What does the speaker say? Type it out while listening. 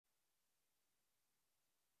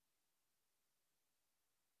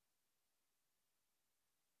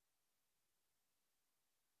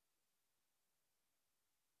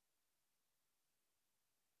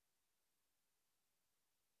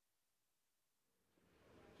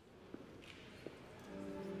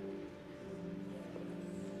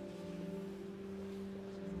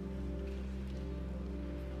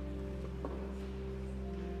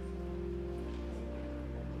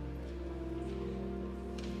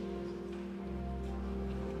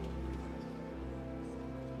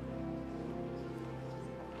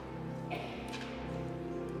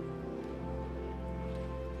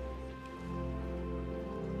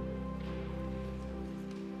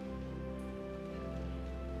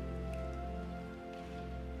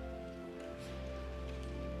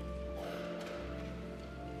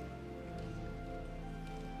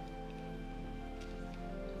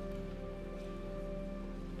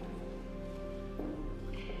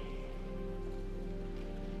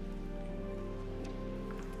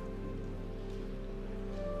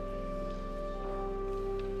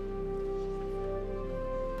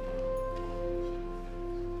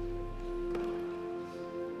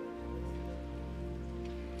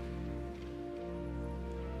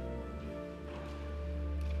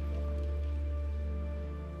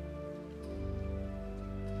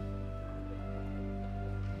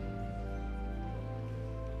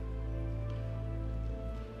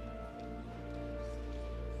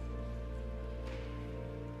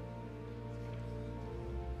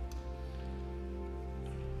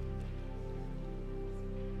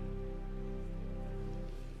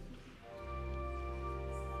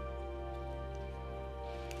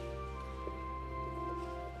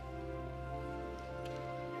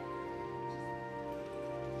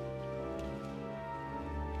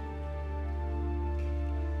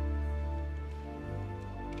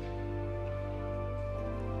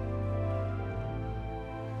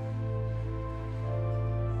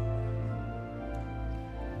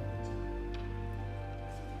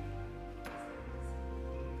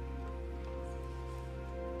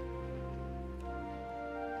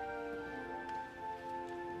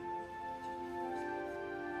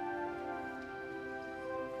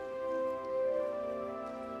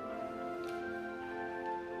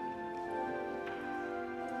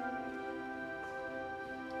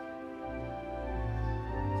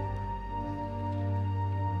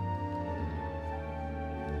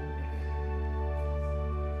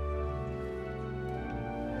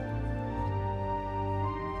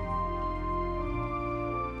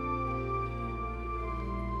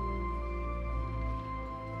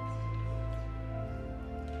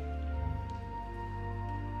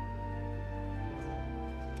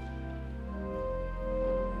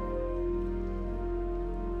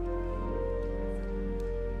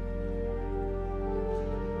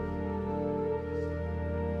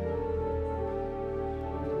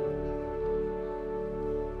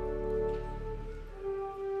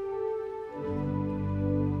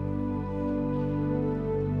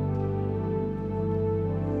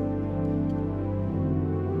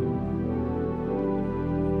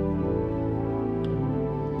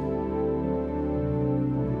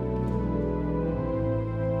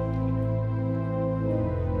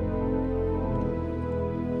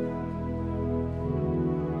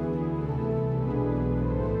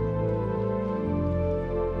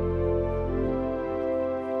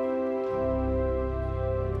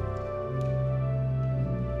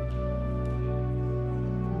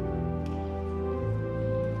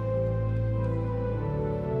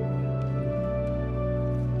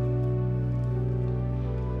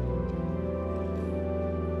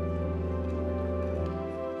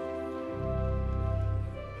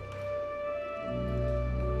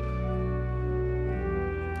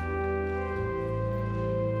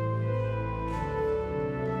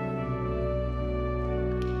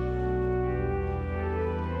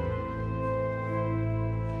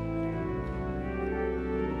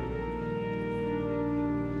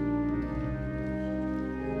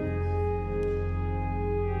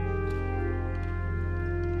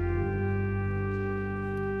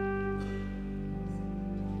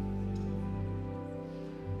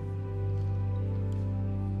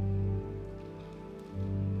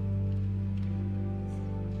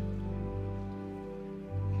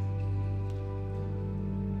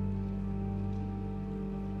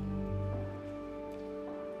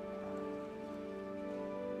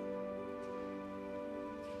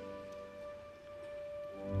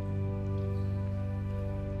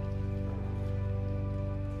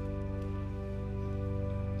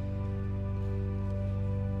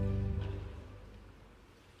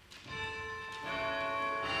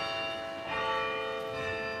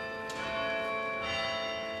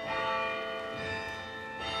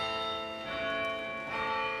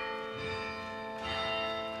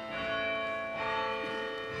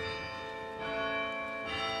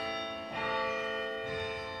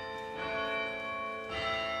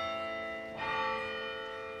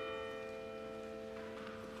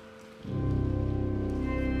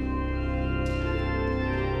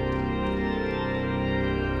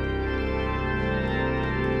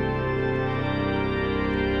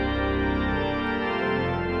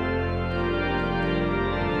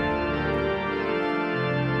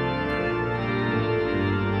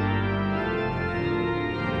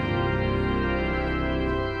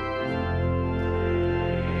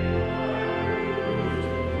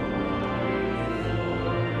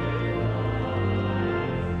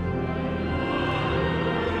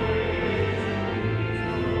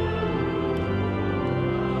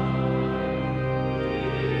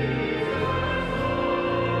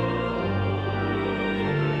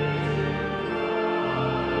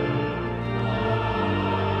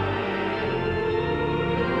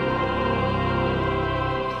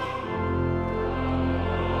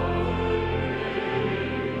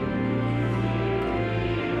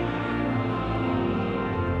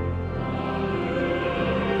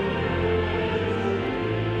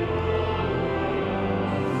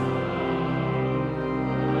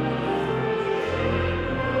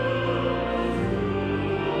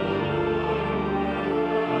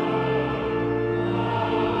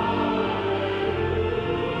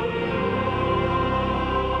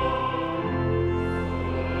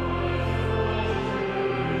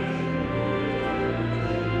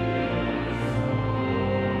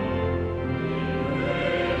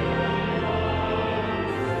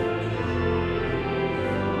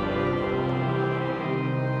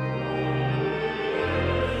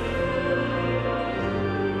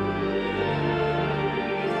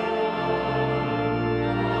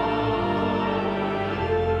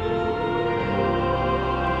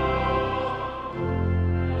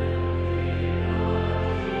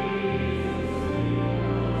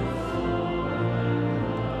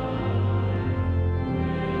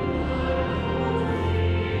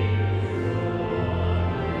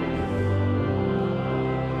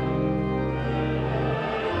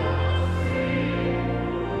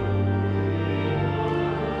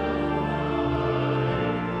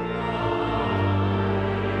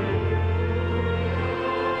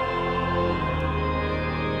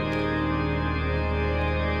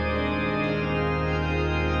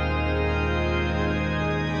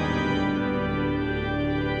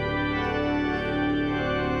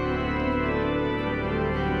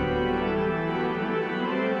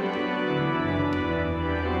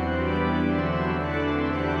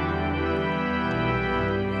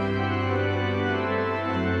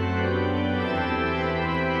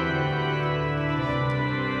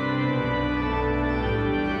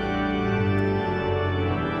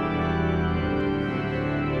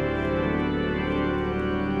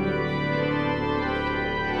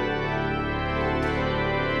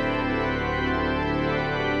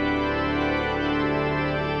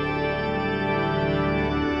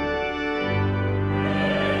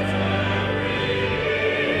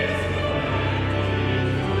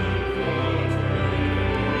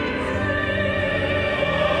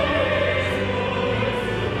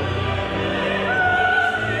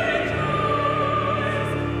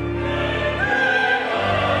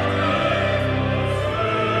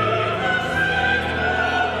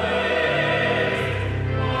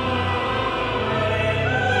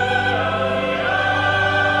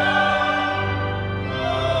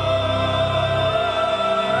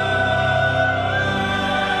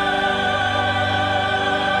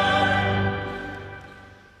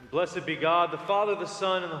Blessed be God, the Father, the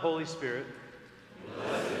Son, and the Holy Spirit.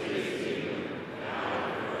 Blessed be his kingdom, now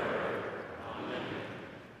and forever. Amen.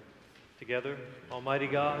 Together, Almighty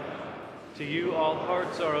God, to you all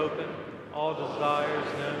hearts are open, all desires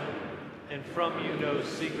known, and from you no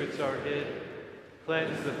secrets are hid.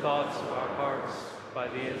 Cleanse the thoughts of our hearts by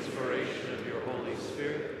the inspiration of your Holy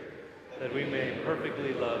Spirit, that we may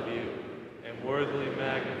perfectly love you and worthily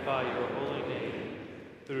magnify your holy name,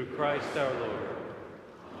 through Christ our Lord.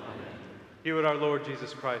 Amen. Hear what our Lord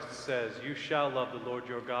Jesus Christ says: you shall love the Lord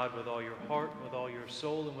your God with all your heart, with all your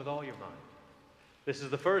soul, and with all your mind. This is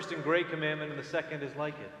the first and great commandment, and the second is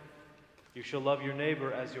like it. You shall love your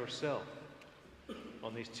neighbor as yourself.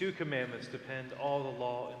 On these two commandments depend all the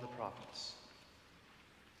law and the prophets.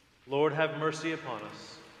 Lord, have mercy upon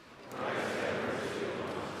us. Christ, have mercy upon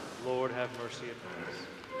us. Lord, have mercy upon us.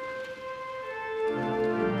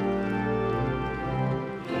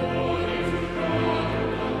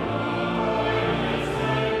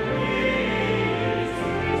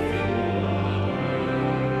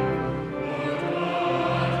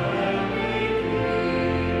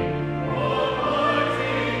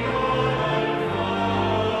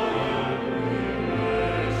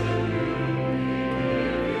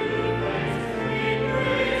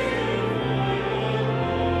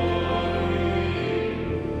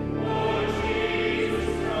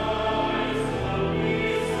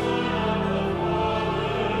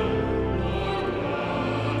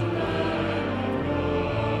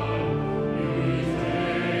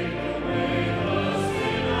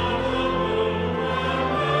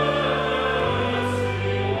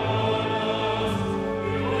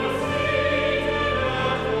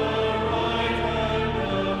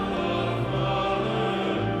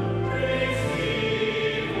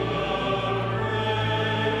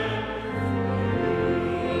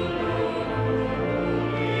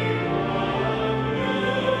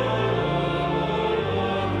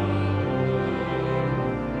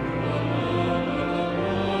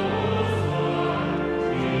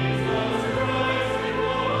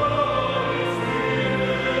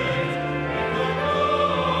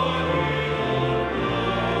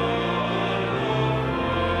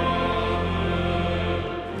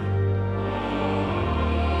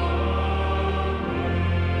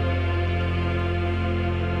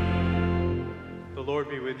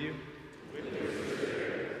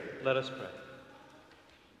 Let us pray.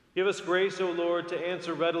 Give us grace, O Lord, to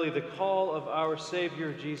answer readily the call of our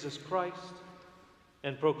Savior, Jesus Christ,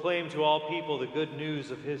 and proclaim to all people the good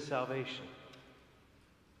news of his salvation,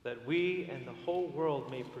 that we and the whole world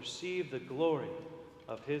may perceive the glory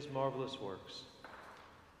of his marvelous works,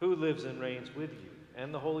 who lives and reigns with you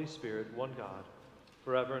and the Holy Spirit, one God,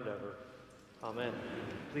 forever and ever. Amen.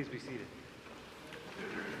 Please be seated.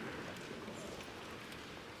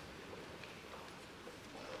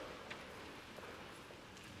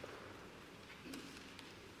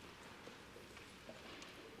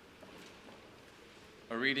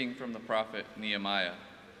 A reading from the prophet Nehemiah.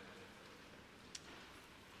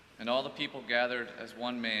 And all the people gathered as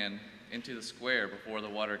one man into the square before the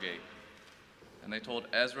water gate. And they told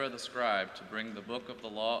Ezra the scribe to bring the book of the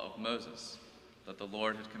law of Moses that the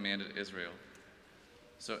Lord had commanded Israel.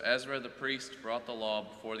 So Ezra the priest brought the law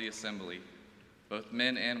before the assembly, both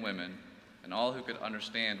men and women, and all who could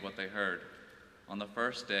understand what they heard, on the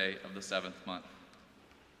first day of the 7th month.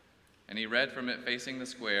 And he read from it facing the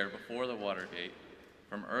square before the water gate,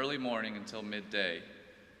 from early morning until midday,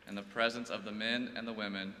 in the presence of the men and the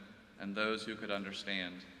women and those who could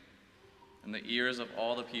understand. And the ears of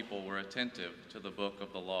all the people were attentive to the book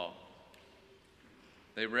of the law.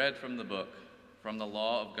 They read from the book, from the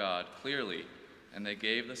law of God, clearly, and they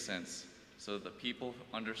gave the sense, so that the people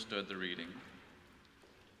understood the reading.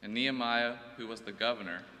 And Nehemiah, who was the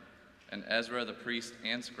governor, and Ezra the priest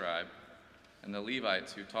and scribe, and the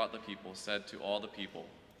Levites who taught the people, said to all the people,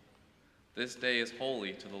 "This day is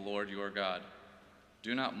holy to the Lord your God.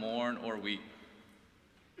 Do not mourn or weep."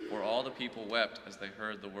 For all the people wept as they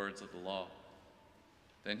heard the words of the law.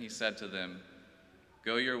 Then he said to them,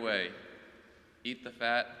 "Go your way, eat the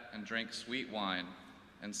fat and drink sweet wine,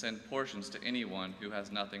 and send portions to anyone who has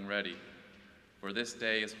nothing ready, for this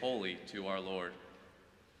day is holy to our Lord.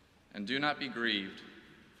 And do not be grieved,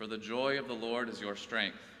 for the joy of the Lord is your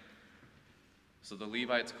strength." So the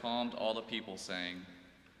Levites calmed all the people, saying,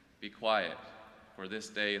 "Be quiet, for this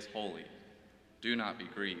day is holy. Do not be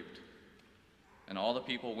grieved." And all the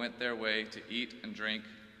people went their way to eat and drink,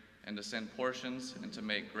 and to send portions, and to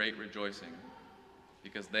make great rejoicing,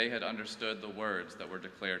 because they had understood the words that were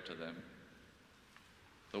declared to them.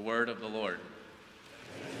 The word of the Lord.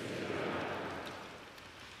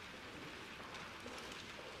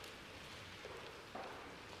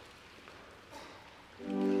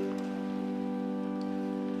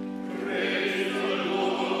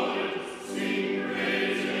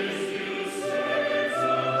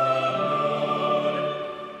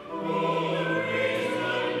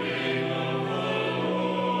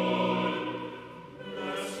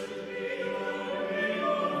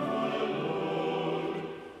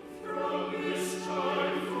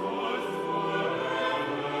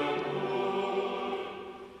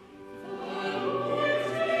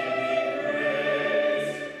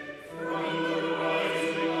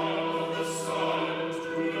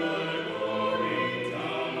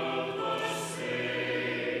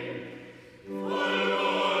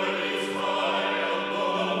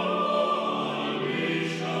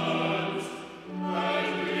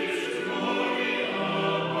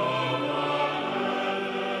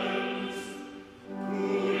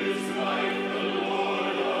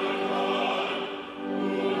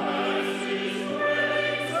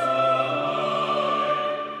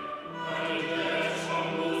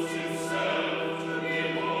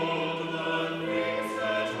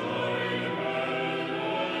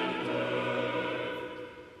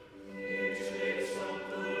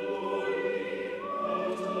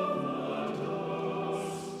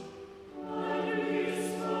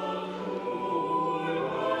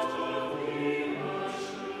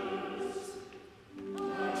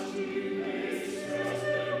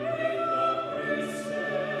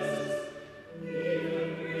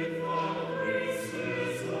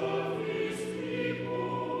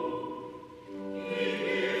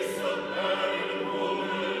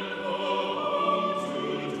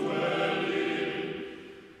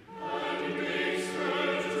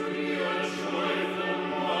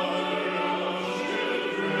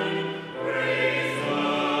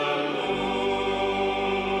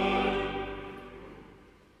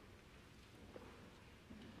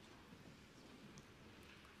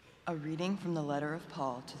 A reading from the letter of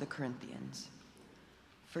Paul to the Corinthians.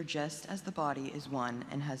 For just as the body is one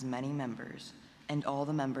and has many members, and all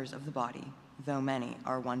the members of the body, though many,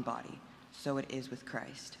 are one body, so it is with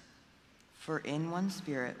Christ. For in one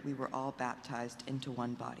Spirit we were all baptized into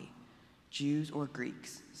one body, Jews or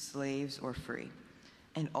Greeks, slaves or free,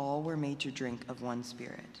 and all were made to drink of one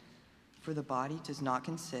Spirit. For the body does not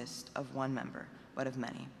consist of one member, but of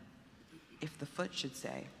many. If the foot should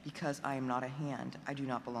say, because I am not a hand, I do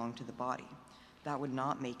not belong to the body, that would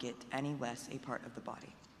not make it any less a part of the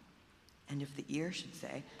body. And if the ear should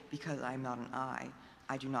say, because I am not an eye,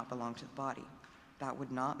 I do not belong to the body, that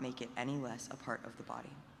would not make it any less a part of the body.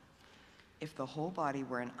 If the whole body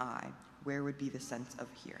were an eye, where would be the sense of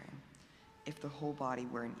hearing? If the whole body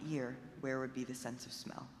were an ear, where would be the sense of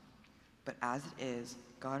smell? But as it is,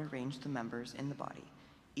 God arranged the members in the body,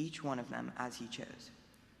 each one of them as he chose.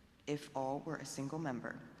 If all were a single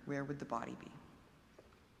member, where would the body be?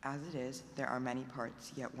 As it is, there are many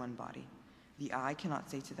parts, yet one body. The eye cannot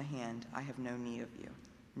say to the hand, I have no need of you,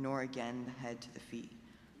 nor again the head to the feet,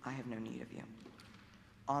 I have no need of you.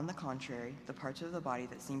 On the contrary, the parts of the body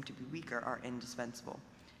that seem to be weaker are indispensable,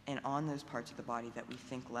 and on those parts of the body that we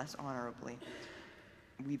think less honorably,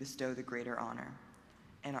 we bestow the greater honor.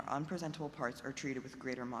 And our unpresentable parts are treated with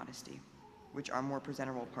greater modesty, which our more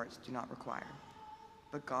presentable parts do not require.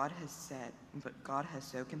 But God has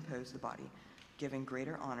so composed the body, giving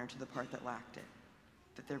greater honor to the part that lacked it,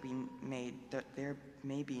 that there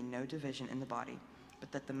may be no division in the body,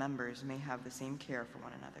 but that the members may have the same care for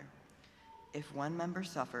one another. If one member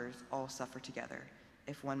suffers, all suffer together.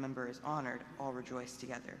 If one member is honored, all rejoice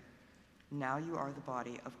together. Now you are the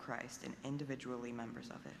body of Christ and individually members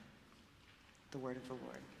of it. The word of the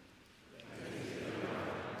Lord.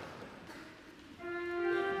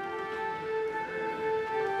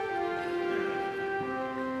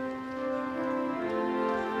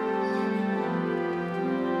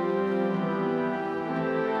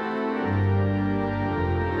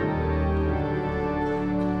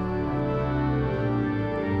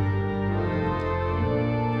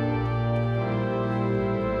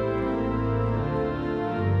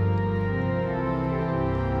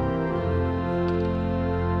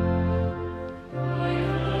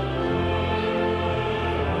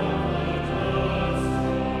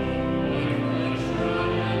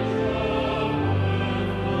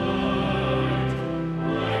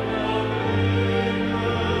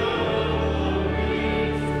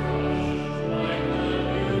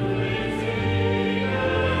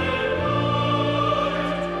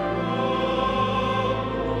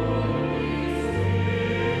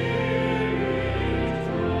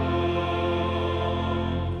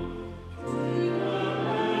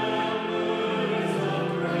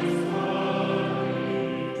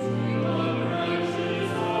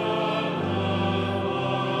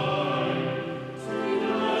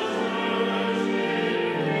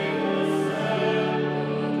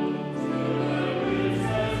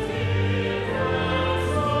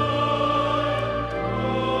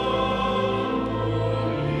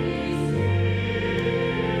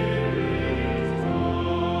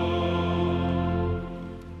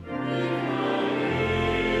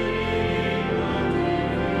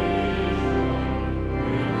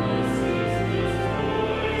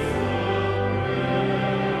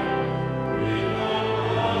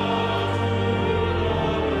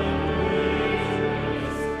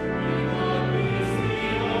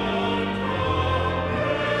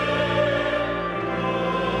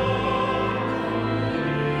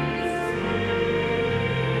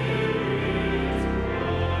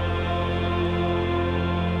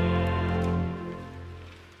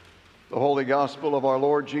 Holy Gospel of our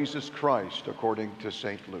Lord Jesus Christ according to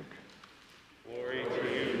St. Luke. Glory to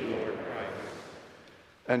you, Lord Christ.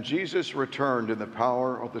 And Jesus returned in the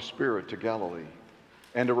power of the Spirit to Galilee,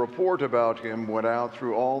 and a report about him went out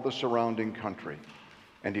through all the surrounding country.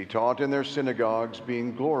 And he taught in their synagogues,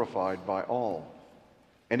 being glorified by all.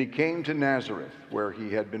 And he came to Nazareth, where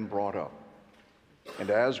he had been brought up. And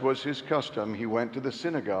as was his custom, he went to the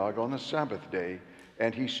synagogue on the Sabbath day,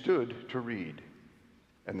 and he stood to read.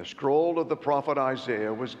 And the scroll of the prophet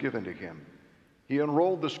Isaiah was given to him. He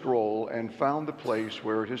unrolled the scroll and found the place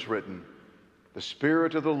where it is written, "The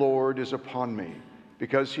Spirit of the Lord is upon me,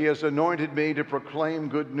 because he has anointed me to proclaim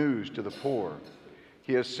good news to the poor.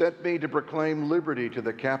 He has sent me to proclaim liberty to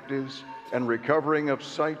the captives and recovering of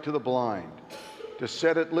sight to the blind, to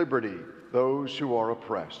set at liberty those who are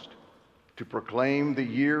oppressed, to proclaim the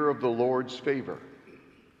year of the Lord's favor."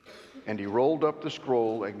 And he rolled up the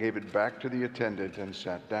scroll and gave it back to the attendant and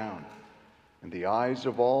sat down. And the eyes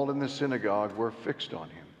of all in the synagogue were fixed on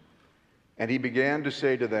him. And he began to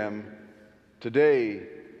say to them, "Today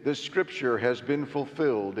this scripture has been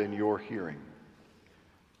fulfilled in your hearing.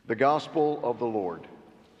 The Gospel of the Lord.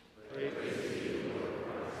 Praise to you.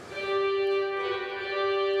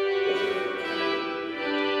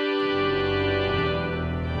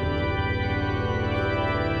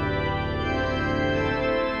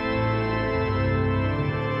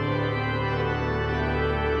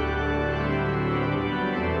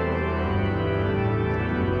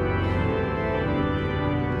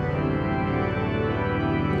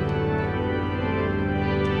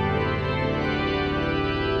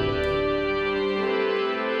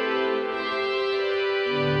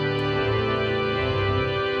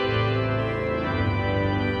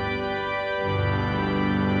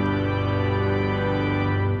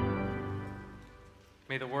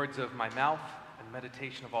 May the words of my mouth and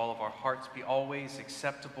meditation of all of our hearts be always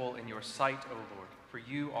acceptable in your sight, O Lord, for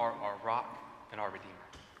you are our rock and our Redeemer.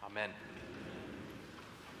 Amen.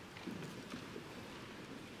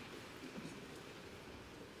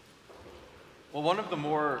 Well, one of the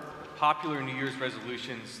more popular New Year's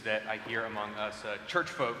resolutions that I hear among us church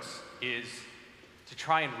folks is to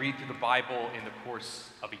try and read through the Bible in the course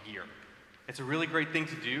of a year. It's a really great thing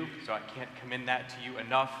to do, so I can't commend that to you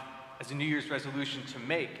enough as a New Year's resolution to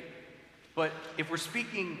make. But if we're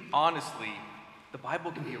speaking honestly, the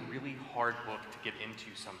Bible can be a really hard book to get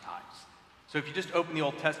into sometimes. So if you just open the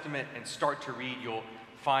Old Testament and start to read, you'll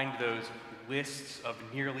find those lists of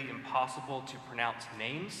nearly impossible to pronounce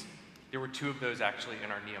names. There were 2 of those actually in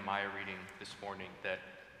our Nehemiah reading this morning that,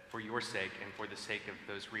 for your sake and for the sake of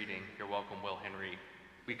those reading, you're welcome, Will Henry,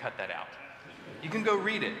 we cut that out. You can go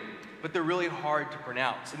read it, but they're really hard to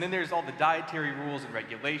pronounce. And then there's all the dietary rules and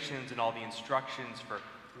regulations and all the instructions for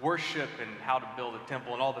worship and how to build a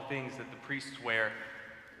temple and all the things that the priests wear.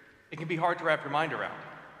 It can be hard to wrap your mind around.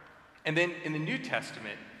 And then in the New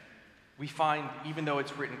Testament, we find, even though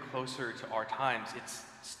it's written closer to our times, it's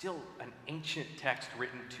still an ancient text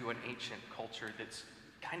written to an ancient culture that's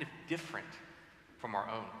kind of different from our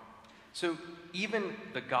own. So even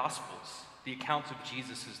the Gospels, the accounts of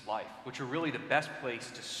Jesus' life, which are really the best place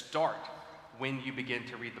to start when you begin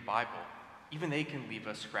to read the Bible, even they can leave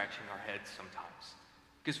us scratching our heads sometimes.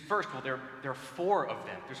 Because first, well, there are 4 of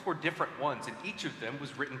them. There's 4 different ones, and each of them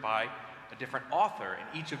was written by a different author,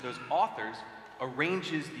 and each of those authors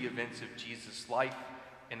arranges the events of Jesus' life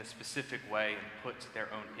in a specific way and puts their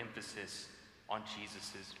own emphasis on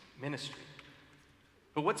Jesus' ministry.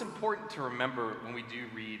 But what's important to remember when we do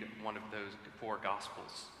read one of those 4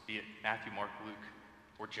 Gospels, be it Matthew, Mark, Luke,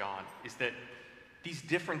 or John, is that these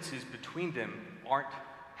differences between them aren't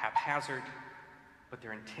haphazard, but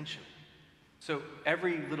they're intentional. So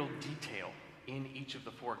every little detail in each of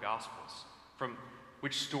the 4 Gospels, from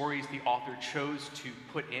which stories the author chose to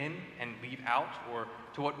put in and leave out, or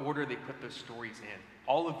to what order they put those stories in,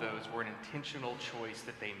 all of those were an intentional choice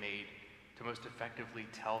that they made to most effectively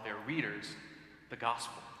tell their readers the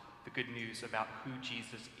gospel, the good news about who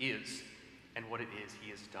Jesus is and what it is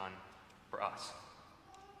he has done for us.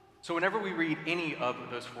 So whenever we read any of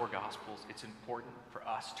those 4 Gospels, it's important for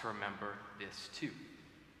us to remember this too,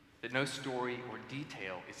 that no story or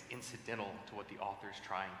detail is incidental to what the author is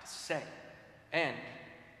trying to say, and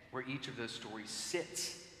where each of those stories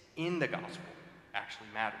sits in the gospel actually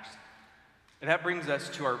matters. And that brings us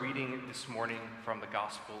to our reading this morning from the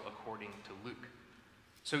Gospel according to Luke.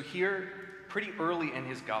 So here, pretty early in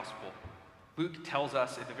his gospel, Luke tells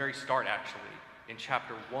us at the very start, actually, in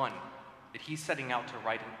chapter 1, that he's setting out to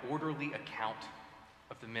write an orderly account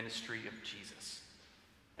of the ministry of Jesus.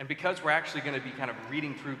 And because we're actually going to be kind of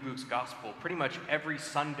reading through Luke's gospel pretty much every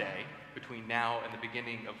Sunday between now and the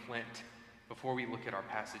beginning of Lent, before we look at our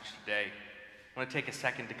passage today, I want to take a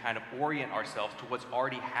second to kind of orient ourselves to what's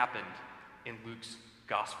already happened in Luke's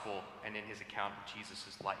gospel and in his account of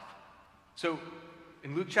Jesus' life. So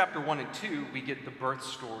in Luke chapter 1 and 2, we get the birth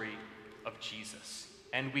story of Jesus.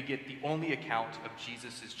 And we get the only account of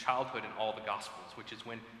Jesus' childhood in all the Gospels, which is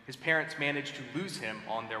when his parents managed to lose him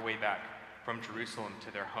on their way back from Jerusalem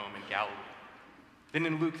to their home in Galilee. Then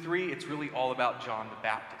in Luke 3, it's really all about John the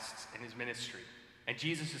Baptist and his ministry, and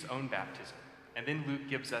Jesus' own baptism. And then Luke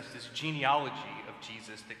gives us this genealogy of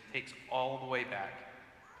Jesus that takes all the way back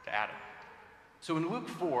to Adam. So in Luke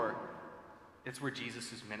 4, it's where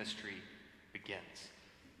Jesus' ministry begins.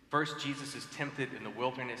 First, Jesus is tempted in the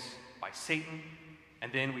wilderness by Satan,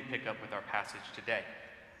 and then we pick up with our passage today,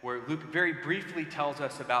 where Luke very briefly tells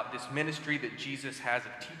us about this ministry that Jesus has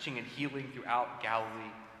of teaching and healing throughout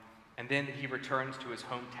Galilee, and then he returns to his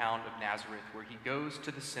hometown of Nazareth, where he goes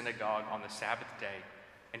to the synagogue on the Sabbath day,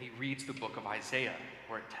 and he reads the book of Isaiah,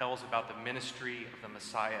 where it tells about the ministry of the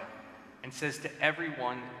Messiah, and says to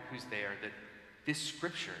everyone who's there that this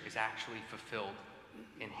scripture is actually fulfilled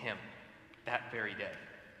in him that very day.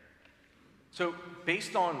 So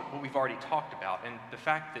based on what we've already talked about and the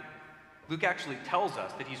fact that Luke actually tells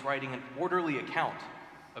us that he's writing an orderly account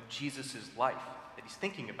of Jesus' life, that he's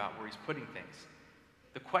thinking about where he's putting things,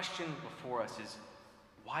 the question before us is,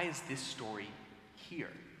 why is this story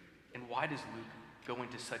here? And why does Luke go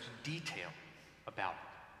into such detail about it?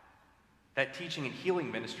 That teaching and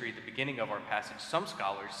healing ministry at the beginning of our passage, some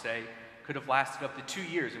scholars say, could have lasted up to 2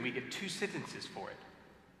 years, and we get 2 sentences for it.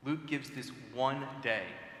 Luke gives this one day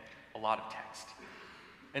a lot of text.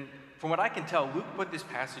 And from what I can tell, Luke put this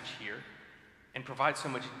passage here and provides so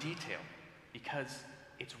much detail because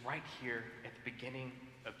it's right here at the beginning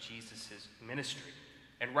of Jesus' ministry.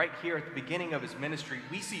 And right here at the beginning of his ministry,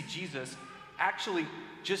 we see Jesus actually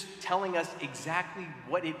just telling us exactly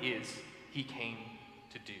what it is he came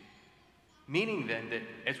to do. Meaning then that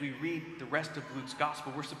as we read the rest of Luke's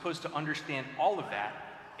gospel, we're supposed to understand all of that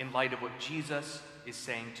in light of what Jesus is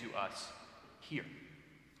saying to us here.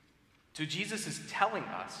 So Jesus is telling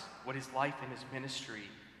us what his life and his ministry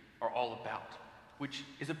are all about, which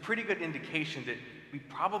is a pretty good indication that we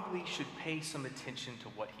probably should pay some attention to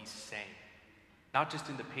what he's saying. Not just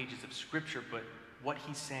in the pages of Scripture, but what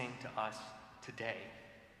he's saying to us today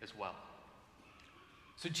as well.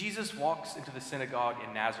 So Jesus walks into the synagogue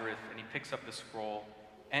in Nazareth, and he picks up the scroll,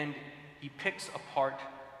 and he picks a part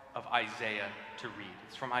of Isaiah to read.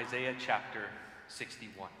 It's from Isaiah chapter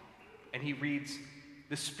 61. And he reads,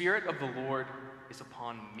 "The Spirit of the Lord is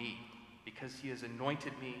upon me, because he has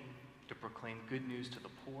anointed me to proclaim good news to the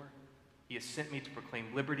poor. He has sent me to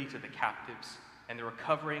proclaim liberty to the captives and the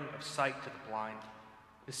recovering of sight to the blind,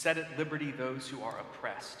 to set at liberty those who are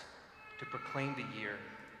oppressed, to proclaim the year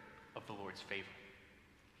of the Lord's favor."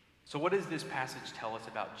 So what does this passage tell us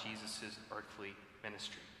about Jesus' earthly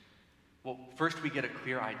ministry? Well, first we get a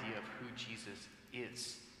clear idea of who Jesus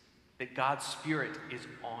is, that God's Spirit is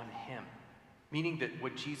on him, meaning that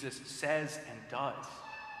what Jesus says and does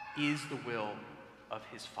is the will of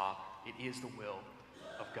his Father. It is the will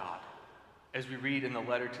of God. As we read in the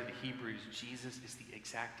letter to the Hebrews, Jesus is the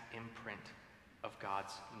exact imprint of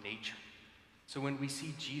God's nature. So when we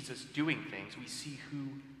see Jesus doing things, we see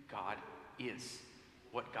who God is,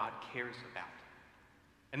 what God cares about.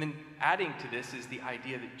 And then adding to this is the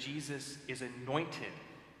idea that Jesus is anointed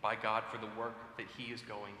by God for the work that he is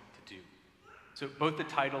going to do. So both the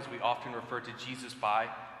titles we often refer to Jesus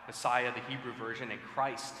by, Messiah, the Hebrew version, and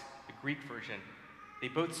Christ, the Greek version, they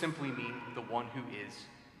both simply mean the one who is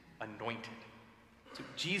anointed. So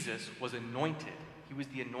Jesus was anointed. He was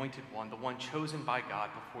the anointed one, the one chosen by God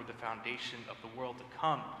before the foundation of the world to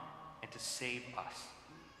come and to save us.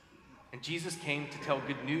 And Jesus came to tell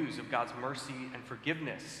good news of God's mercy and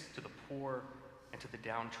forgiveness to the poor and to the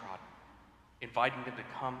downtrodden, inviting them to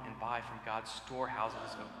come and buy from God's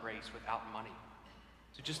storehouses of grace without money.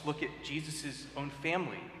 So just look at Jesus' own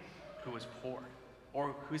family who was poor,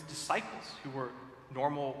 or his disciples who were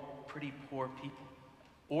normal, pretty poor people,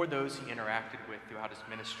 or those he interacted with throughout his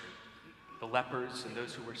ministry, the lepers and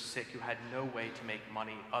those who were sick who had no way to make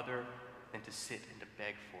money other than to sit and to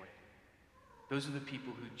beg for it. Those are the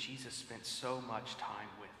people who Jesus spent so much time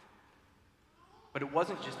with. But it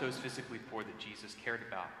wasn't just those physically poor that Jesus cared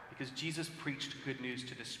about, because Jesus preached good news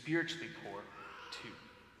to the spiritually poor too.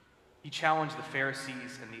 He challenged the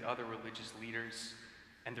Pharisees and the other religious leaders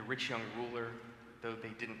and the rich young ruler, though they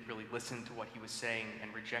didn't really listen to what he was saying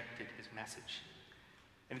and rejected his message.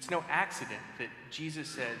 And it's no accident that Jesus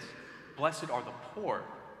says, "Blessed are the poor,"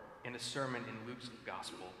 in a sermon in Luke's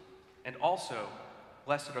gospel, and also,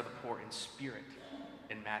 "Blessed are the poor in spirit,"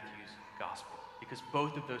 in Matthew's gospel, because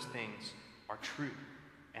both of those things are true,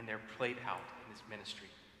 and they're played out in his ministry.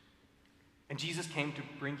 And Jesus came to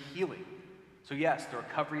bring healing. So yes, the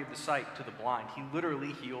recovery of the sight to the blind. He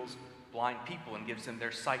literally heals blind people and gives them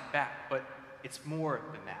their sight back, but it's more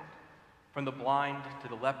than that. From the blind to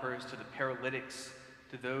the lepers to the paralytics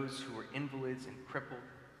to those who were invalids and crippled,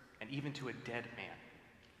 and even to a dead man,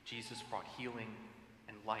 Jesus brought healing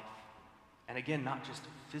and life. And again, not just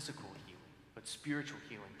physical healing, but spiritual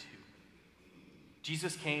healing too.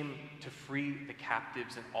 Jesus came to free the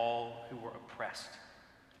captives and all who were oppressed.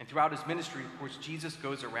 And throughout his ministry, of course, Jesus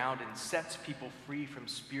goes around and sets people free from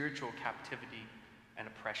spiritual captivity and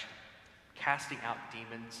oppression, casting out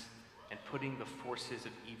demons and putting the forces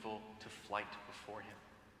of evil to flight before him.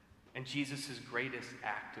 And Jesus' greatest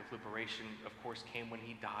act of liberation, of course, came when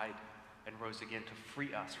he died and rose again to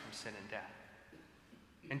free us from sin and death.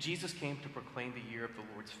 And Jesus came to proclaim the year of the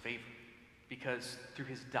Lord's favor, because through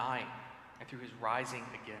his dying and through his rising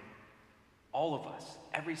again, all of us,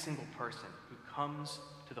 every single person who comes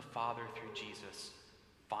to the Father through Jesus,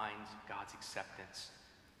 finds God's acceptance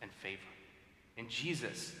and favor. In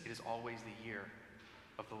Jesus, it is always the year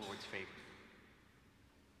of the Lord's favor.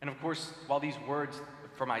 And of course, while these words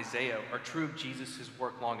from Isaiah are true of Jesus'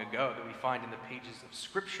 work long ago that we find in the pages of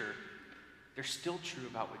Scripture, they're still true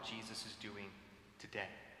about what Jesus is doing today.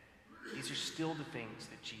 These are still the things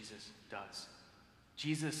that Jesus does.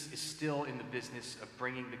 Jesus is still in the business of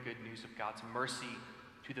bringing the good news of God's mercy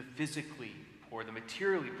to the physically poor, the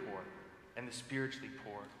materially poor, and the spiritually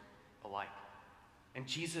poor alike. And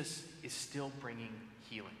Jesus is still bringing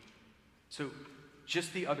healing. So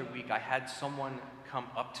just the other week, I had someone come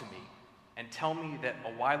up to me and tell me that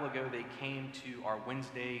a while ago they came to our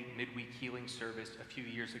Wednesday midweek healing service a few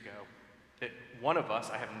years ago, that one of us,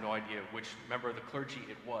 I have no idea which member of the clergy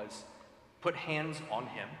it was, put hands on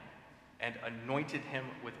him and anointed him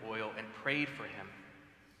with oil and prayed for him,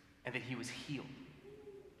 and that he was healed.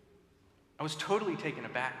 I was totally taken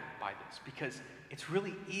aback by this because it's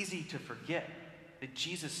really easy to forget that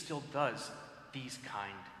Jesus still does these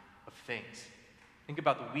kind of things. Think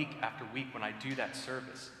about the week after week when I do that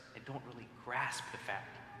service and don't really grasp the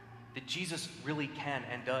fact that Jesus really can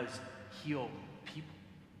and does heal people.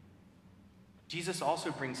 Jesus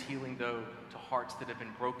also brings healing, though, to hearts that have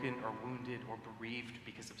been broken or wounded or bereaved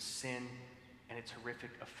because of sin and its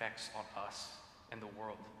horrific effects on us and the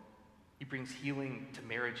world. He brings healing to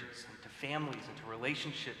marriages and to families and to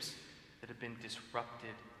relationships that have been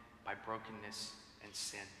disrupted by brokenness and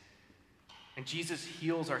sin. And Jesus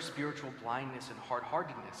heals our spiritual blindness and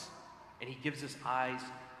hard-heartedness, and he gives us eyes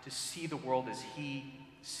to see the world as he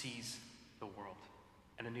sees the world,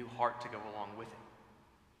 and a new heart to go along with it.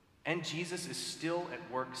 And Jesus is still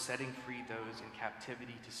at work setting free those in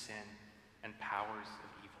captivity to sin and powers of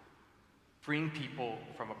evil, freeing people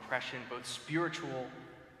from oppression, both spiritual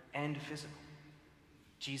and physical.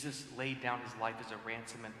 Jesus laid down his life as a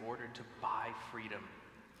ransom in order to buy freedom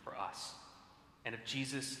for us. And if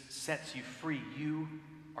Jesus sets you free, you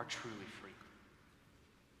are truly free.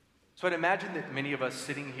 So I'd imagine that many of us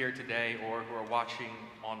sitting here today or who are watching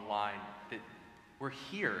online, that we're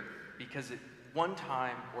here because at one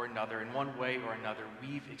time or another, in one way or another,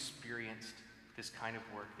 we've experienced this kind of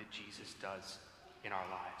work that Jesus does in our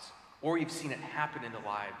lives. Or we've seen it happen in the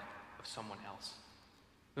life of someone else.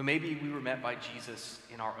 But maybe we were met by Jesus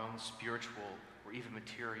in our own spiritual or even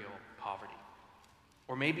material poverty.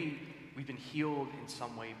 Or maybe we've been healed in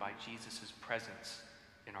some way by Jesus' presence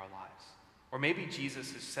in our lives. Or maybe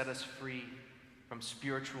Jesus has set us free from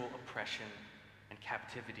spiritual oppression and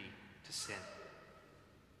captivity to sin.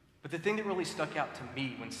 But the thing that really stuck out to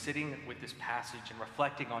me when sitting with this passage and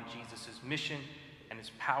reflecting on Jesus' mission and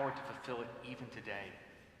his power to fulfill it even today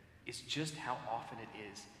is just how often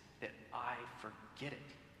it is that I forget it.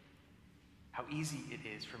 How easy it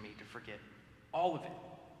is for me to forget all of it.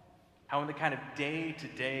 How in the kind of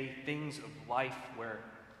day-to-day things of life where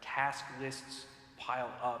task lists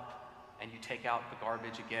pile up and you take out the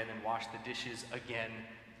garbage again and wash the dishes again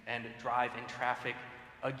and drive in traffic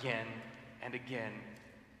again and again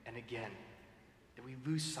and again, that we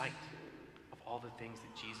lose sight of all the things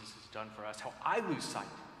that Jesus has done for us. How I lose sight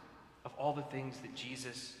of all the things that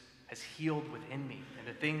Jesus has healed within me and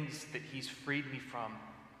the things that he's freed me from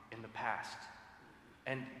in the past.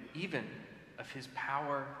 And even of his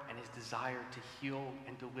power and his desire to heal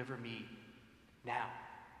and deliver me now,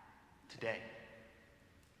 today.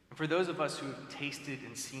 And for those of us who have tasted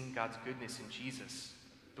and seen God's goodness in Jesus,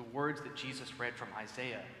 the words that Jesus read from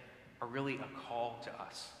Isaiah are really a call to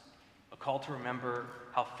us, a call to remember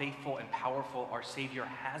how faithful and powerful our Savior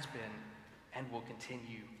has been and will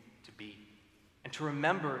continue to be, and to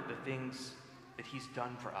remember the things that he's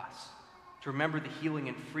done for us, to remember the healing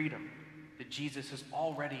and freedom that Jesus has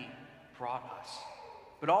already brought us,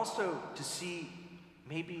 but also to see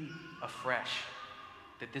maybe afresh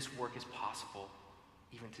that this work is possible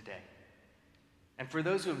even today. And for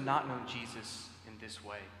those who have not known Jesus in this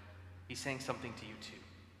way, he's saying something to you too,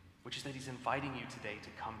 which is that he's inviting you today to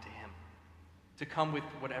come to him, to come with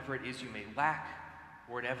whatever it is you may lack,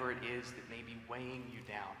 or whatever it is that may be weighing you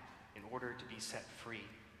down in order to be set free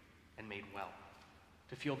and made well,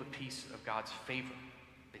 to feel the peace of God's favor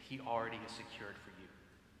that he already has secured for you.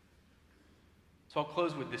 So I'll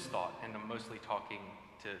close with this thought, and I'm mostly talking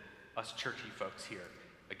to us churchy folks here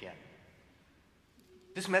again.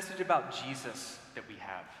 This message about Jesus that we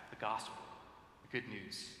have, the gospel, the good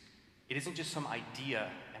news, it isn't just some idea,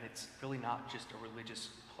 and it's really not just a religious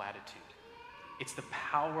platitude. It's the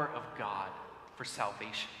power of God for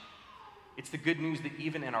salvation. It's the good news that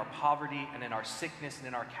even in our poverty and in our sickness and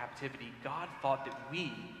in our captivity, God thought that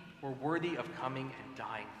we were worthy of coming and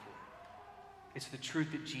dying for. It's the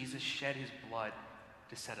truth that Jesus shed his blood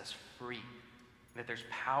to set us free, and that there's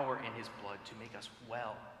power in his blood to make us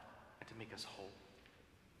well and to make us whole.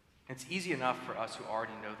 And it's easy enough for us who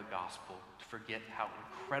already know the gospel to forget how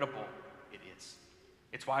incredible it is.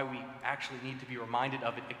 It's why we actually need to be reminded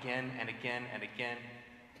of it again and again and again.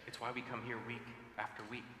 It's why we come here week after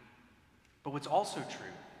week. But what's also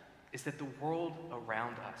true is that the world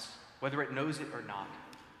around us, whether it knows it or not,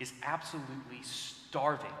 is absolutely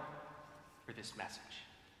starving for this message,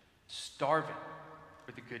 starving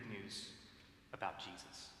for the good news about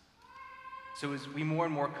Jesus. So as we more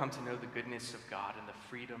and more come to know the goodness of God and the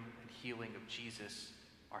freedom and healing of Jesus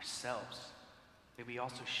ourselves, may we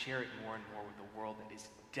also share it more and more with a world that is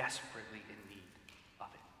desperately in need of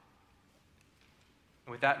it.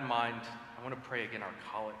 And with that in mind, I want to pray again our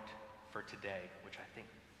collect for today, which I think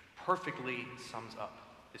perfectly sums up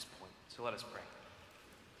this point. So let us pray.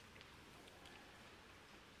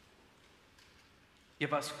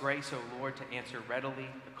 Give us grace, O Lord, to answer readily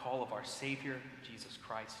the call of our Savior, Jesus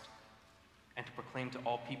Christ, and to proclaim to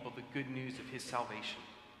all people the good news of his salvation,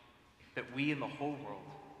 that we and the whole world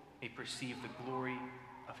may perceive the glory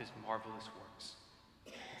of his marvelous works.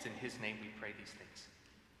 It's in his name we pray these things.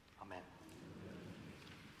 Amen.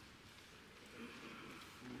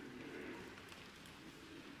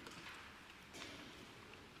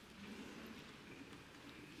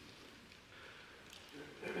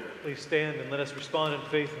 Please stand and let us respond in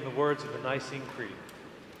faith in the words of the Nicene Creed.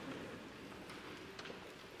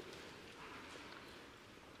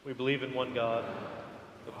 We believe in one God,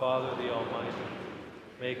 the Father, the Almighty,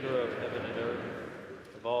 maker of heaven and earth,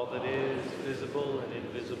 of all that is visible and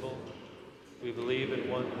invisible. We believe in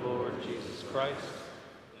one Lord Jesus Christ,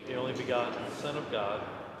 the only begotten Son of God,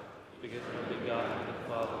 begotten of God and the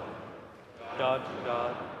Father, God from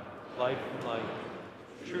God, light from light,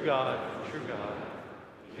 true God from true God,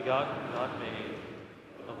 begotten, not made,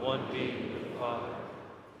 of one being with the Father.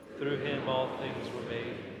 Through him all things were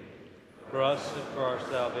made. For us and for our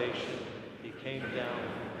salvation, he came down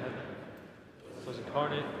from heaven, was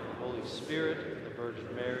incarnate in the Holy Spirit and the Virgin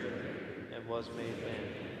Mary, and was made man.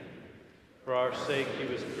 For our sake he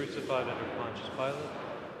was crucified under Pontius Pilate.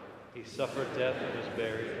 He suffered death and was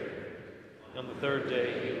buried. On the third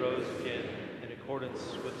day he rose again in accordance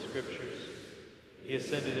with the Scriptures. He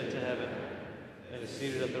ascended into heaven and is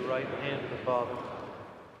seated at the right hand of the Father.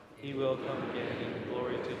 He will come again in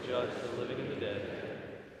glory to judge the living and the dead,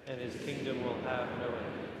 and his kingdom will have no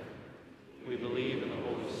end. We believe in the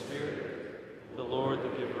Holy Spirit, the Lord, the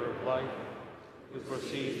giver of life, who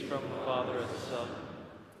proceeds from the Father and the Son,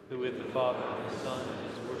 who with the Father and the Son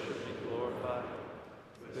is worshipped and glorified,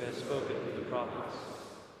 who has spoken through the prophets.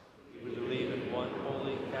 We believe in one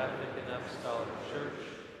holy, Catholic, and Apostolic Church.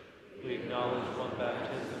 We acknowledge one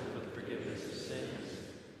baptism for the forgiveness of sins.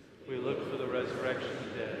 We look for the resurrection of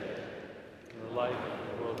the dead and the life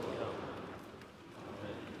of the world to come.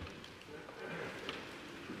 Amen.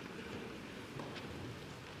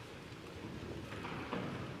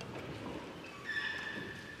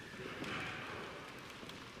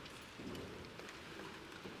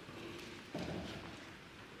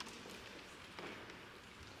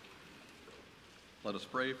 Let us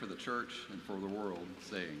pray for the church and for the world,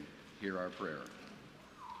 saying, hear our prayer.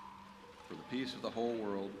 For the peace of the whole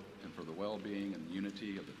world and for the well-being and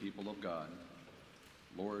unity of the people of God,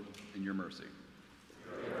 Lord, in your mercy.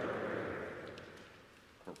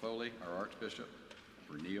 For Foley, our Archbishop,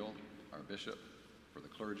 for Neil, our Bishop, for the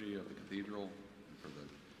clergy of the Cathedral, and for the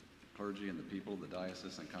clergy and the people of the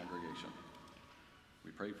diocese and congregation.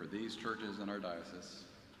 We pray for these churches in our diocese: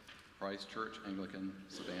 Christ Church Anglican,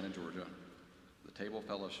 Savannah, Georgia; the Table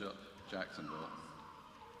Fellowship, Jacksonville;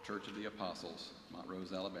 Church of the Apostles,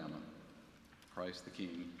 Montrose, Alabama; Christ the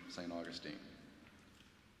King, St. Augustine.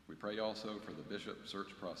 We pray also for the bishop search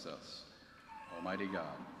process. Almighty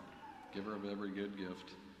God, giver of every good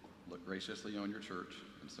gift, look graciously on your church,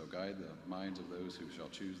 and so guide the minds of those who shall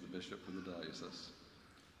choose the bishop for the diocese,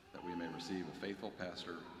 that we may receive a faithful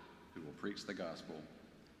pastor who will preach the gospel,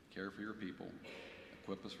 care for your people,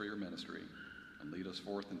 equip us for your ministry, and lead us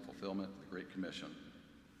forth in fulfillment of the Great Commission.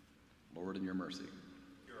 Lord, in your mercy.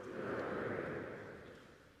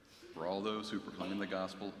 For all those who proclaim the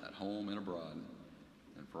gospel at home and abroad,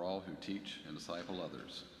 and for all who teach and disciple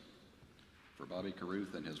others. For Bobby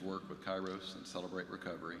Caruth and his work with Kairos and Celebrate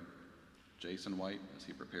Recovery, Jason White as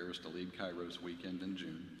he prepares to lead Kairos weekend in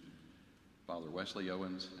June, Father Wesley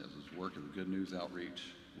Owens as his work of the Good News Outreach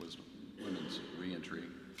was women's reentry,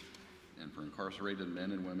 and for incarcerated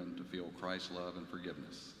men and women to feel Christ's love and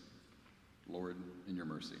forgiveness. Lord, in your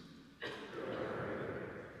mercy.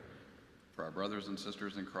 For our brothers and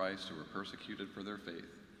sisters in Christ who were persecuted for their faith,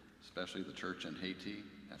 especially the church in Haiti,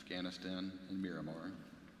 Afghanistan, and Myanmar,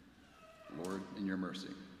 Lord, in your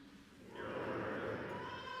mercy.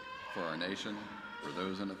 For our nation, for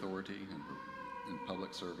those in authority and in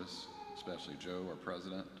public service, especially Joe, our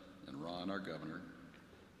president, and Ron, our governor.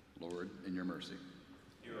 Lord, in your mercy.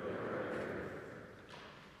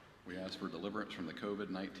 We ask for deliverance from the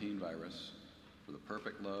COVID-19 virus, for the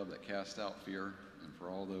perfect love that casts out fear, and for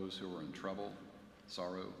all those who are in trouble,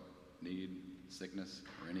 sorrow, need, sickness,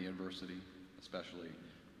 or any adversity, especially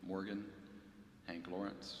Morgan, Hank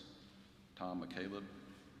Lawrence, Tom McCaleb,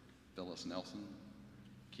 Phyllis Nelson,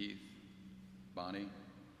 Keith, Bonnie,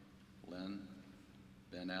 Lynn,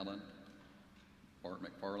 Ben Allen, Bart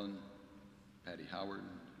McFarland, Patty Howard,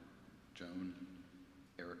 Joan,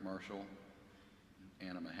 Eric Marshall,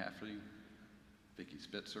 Anna Mahaffey, Vicki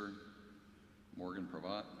Spitzer, Morgan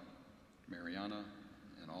Pravat, Mariana,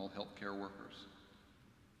 and all healthcare workers.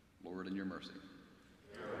 Lord, in your mercy.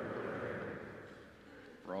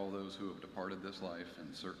 For all those who have departed this life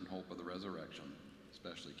in certain hope of the resurrection,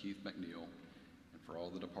 especially Keith McNeil, and for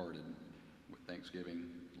all the departed, with thanksgiving,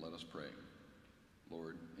 let us pray.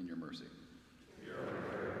 Lord, in your mercy.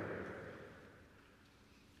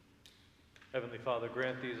 Heavenly Father,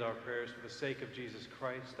 grant these our prayers for the sake of Jesus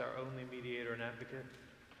Christ, our only mediator and advocate,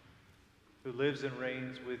 who lives and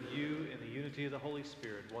reigns with you in the unity of the Holy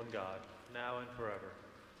Spirit, one God, now and forever.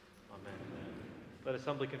 Amen. Let us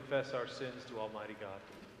humbly confess our sins to Almighty God.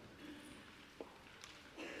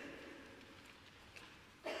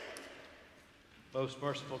 Most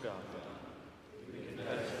merciful God, we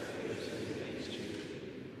confess that we have sinned against you,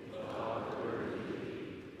 thought, word, and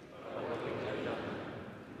deed, by what we have done,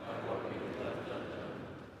 by what we have left undone.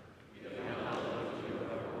 We have not loved you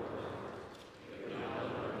with our whole heart. We have not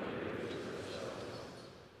loved our neighbors as ourselves.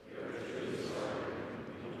 We are truly sorry,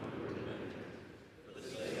 and we humbly repent. For the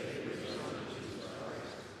sake of your Son, Jesus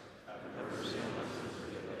Christ, have mercy on us and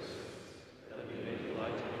forgive us, that we may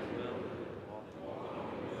delight in your will and walk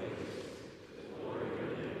in your ways. Glory to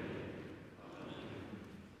your name.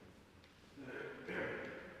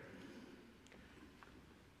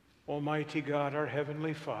 Almighty God, our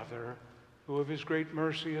Heavenly Father, who of his great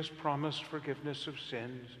mercy has promised forgiveness of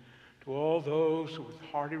sins to all those who with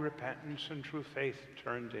hearty repentance and true faith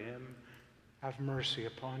turn to him, have mercy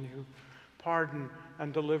upon you, pardon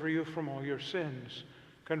and deliver you from all your sins,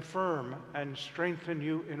 confirm and strengthen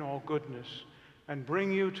you in all goodness, and bring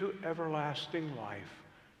you to everlasting life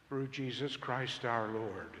through Jesus Christ our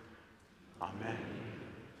Lord. Amen.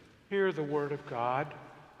 Hear the word of God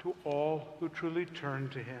to all who truly turn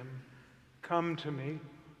to him. Come to me,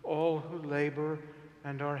 all who labor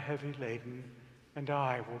and are heavy laden, and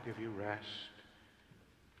I will give you rest.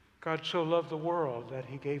 God so loved the world that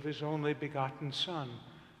he gave his only begotten Son,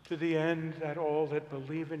 to the end that all that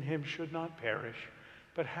believe in him should not perish,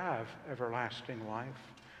 but have everlasting life.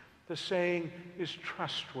 The saying is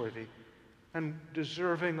trustworthy and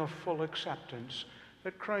deserving of full acceptance,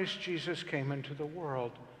 that Christ Jesus came into the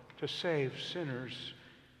world to save sinners.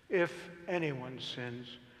 If anyone sins,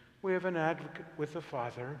 we have an advocate with the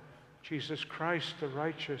Father, Jesus Christ the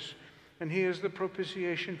righteous, and he is the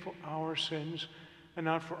propitiation for our sins, and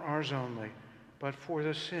not for ours only, but for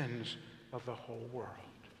the sins of the whole world.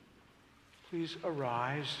 Please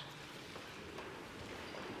arise.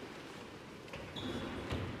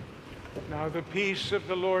 Now the peace of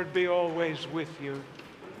the Lord be always with you.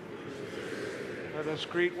 Let us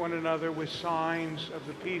greet one another with signs of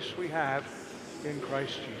the peace we have in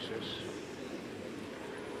Christ Jesus.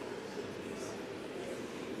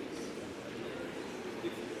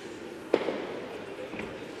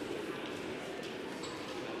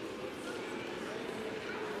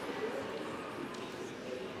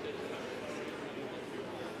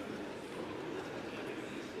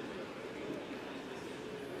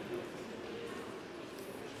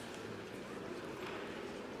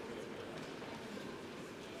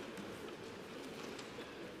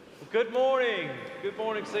 Good morning. Good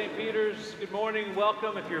morning, St. Peter's. Good morning.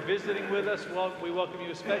 Welcome. If you're visiting with us, we welcome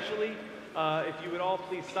you especially. If you would all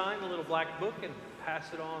please sign the little black book and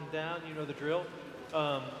pass it on down. You know the drill.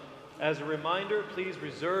 As a reminder, please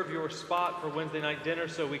reserve your spot for Wednesday night dinner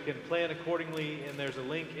so we can plan accordingly. And there's a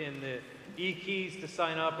link in the e-keys to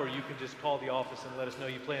sign up, or you can just call the office and let us know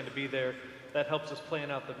you plan to be there. That helps us plan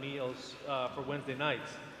out the meals for Wednesday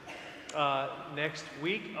nights. Next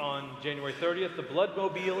week on January 30th, the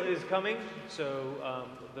Bloodmobile is coming. So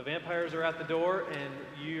the vampires are at the door and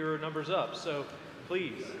your number's up. So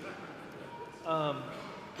please.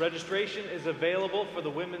 Registration is available for the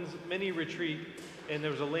women's mini retreat, and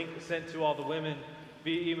there was a link sent to all the women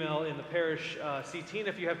via email in the parish. See Tina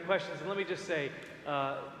if you have questions. And let me just say,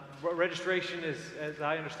 registration is, as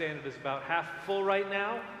I understand it, is about half full right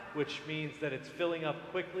now, which means that it's filling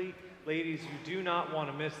up quickly. Ladies, you do not want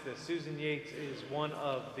to miss this. Susan Yates is one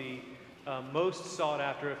of the most sought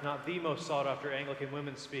after, if not the most sought after Anglican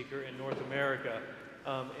women's speaker in North America.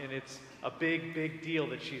 And it's a big, big deal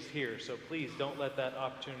that she's here. So please don't let that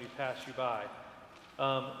opportunity pass you by.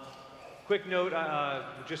 Quick note,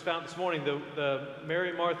 we just found this morning, the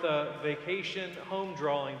Mary Martha vacation home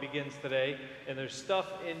drawing begins today, and there's stuff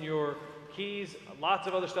in your keys, lots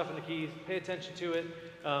of other stuff in the keys. Pay attention to it,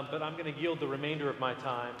 but I'm going to yield the remainder of my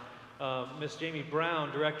time. Miss Jamie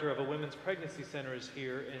Brown, director of a women's pregnancy center, is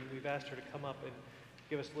here, and we've asked her to come up and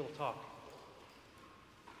give us a little talk.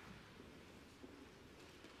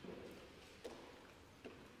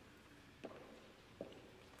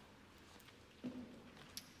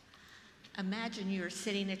 Imagine you're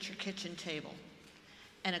sitting at your kitchen table,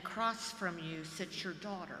 and across from you sits your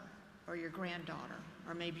daughter or your granddaughter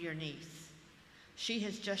or maybe your niece. She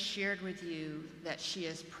has just shared with you that she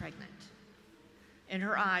is pregnant. In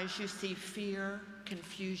her eyes, you see fear,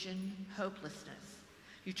 confusion, hopelessness.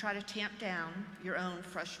 You try to tamp down your own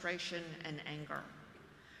frustration and anger.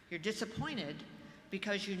 You're disappointed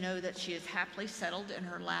because you know that she is happily settled in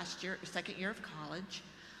her second year of college,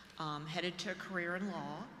 headed to a career in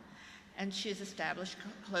law, and she has established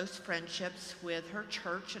close friendships with her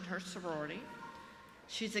church and her sorority.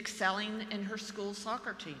 She's excelling in her school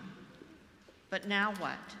soccer team. But now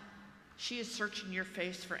what? She is searching your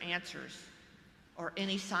face for answers or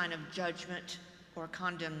any sign of judgment or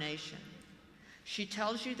condemnation. She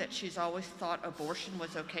tells you that she's always thought abortion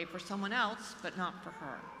was okay for someone else, but not for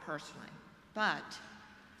her personally. But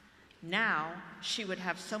now she would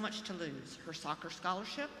have so much to lose: her soccer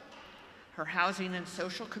scholarship, her housing and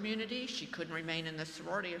social community. She couldn't remain in the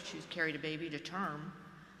sorority if she's carried a baby to term.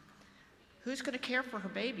 Who's going to care for her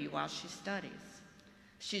baby while she studies?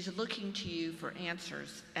 She's looking to you for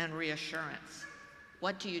answers and reassurance.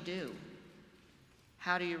 What do you do?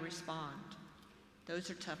 How do you respond? Those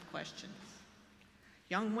are tough questions.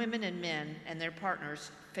 Young women and men and their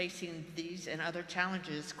partners facing these and other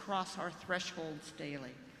challenges cross our thresholds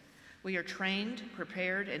daily. We are trained,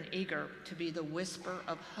 prepared, and eager to be the whisper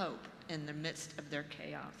of hope in the midst of their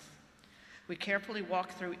chaos. We carefully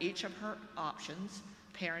walk through each of her options: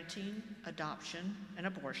 parenting, adoption, and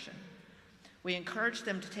abortion. We encourage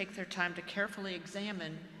them to take their time to carefully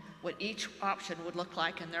examine what each option would look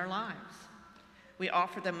like in their lives. We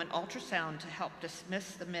offer them an ultrasound to help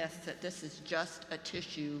dismiss the myth that this is just a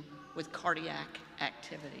tissue with cardiac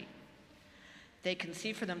activity. They can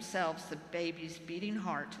see for themselves the baby's beating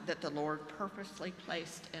heart that the Lord purposely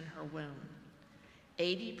placed in her womb.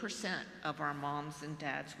 80% of our moms and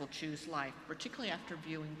dads will choose life, particularly after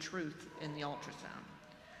viewing truth in the ultrasound.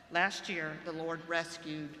 Last year, the Lord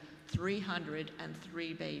rescued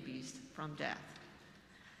 303 babies from death.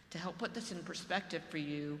 To help put this in perspective for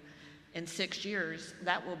you, in 6 years,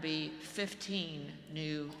 that will be 15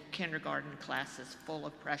 new kindergarten classes full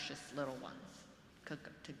of precious little ones.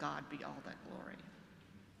 To God be all that glory.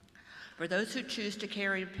 For those who choose to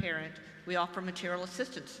carry a parent, we offer material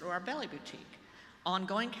assistance through our Belly Boutique,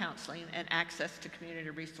 ongoing counseling, and access to community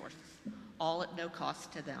resources, all at no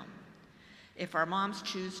cost to them. If our moms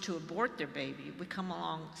choose to abort their baby, we come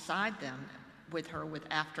alongside them with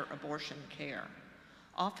after-abortion care.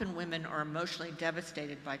 Often women are emotionally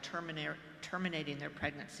devastated by terminating their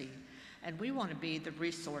pregnancy, and we want to be the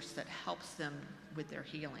resource that helps them with their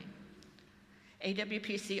healing.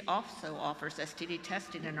 AWPC also offers STD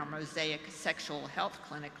testing in our Mosaic Sexual Health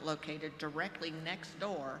Clinic located directly next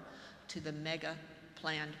door to the mega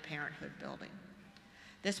Planned Parenthood building.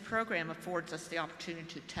 This program affords us the opportunity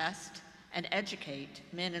to test and educate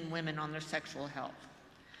men and women on their sexual health.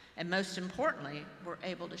 And most importantly, we're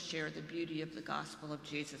able to share the beauty of the gospel of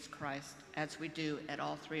Jesus Christ, as we do at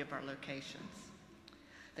all 3 of our locations.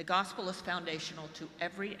 The gospel is foundational to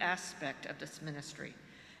every aspect of this ministry,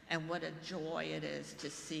 and what a joy it is to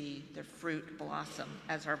see the fruit blossom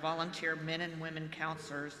as our volunteer men and women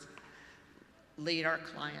counselors lead our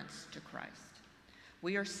clients to Christ.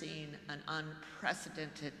 We are seeing an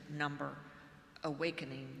unprecedented number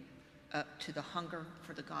awakening to the hunger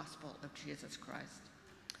for the gospel of Jesus Christ.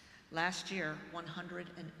 Last year,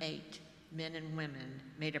 108 men and women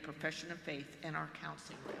made a profession of faith in our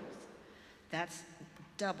counseling rooms. That's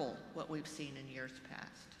double what we've seen in years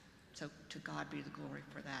past. So to God be the glory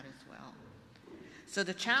for that as well. So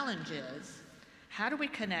the challenge is, how do we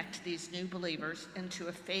connect these new believers into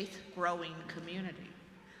a faith-growing community?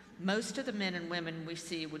 Most of the men and women we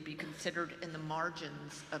see would be considered in the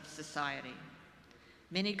margins of society.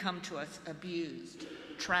 Many come to us abused,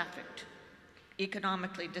 trafficked,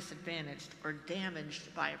 economically disadvantaged, or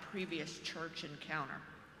damaged by a previous church encounter.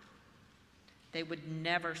 They would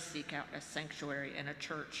never seek out a sanctuary in a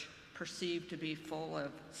church perceived to be full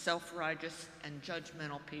of self-righteous and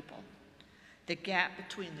judgmental people. The gap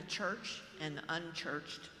between the church and the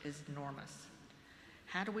unchurched is enormous.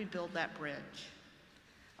 How do we build that bridge?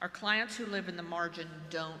 Our clients who live in the margin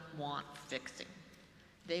don't want fixing.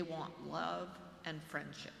 They want love and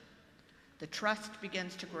friendship. The trust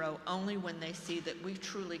begins to grow only when they see that we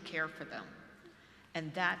truly care for them,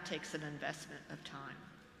 and that takes an investment of time.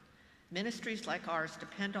 Ministries like ours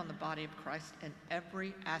depend on the body of Christ in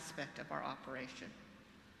every aspect of our operation.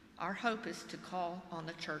 Our hope is to call on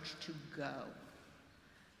the church to go.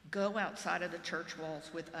 Go outside of the church walls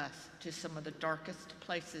with us to some of the darkest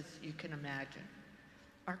places you can imagine.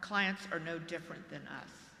 Our clients are no different than us.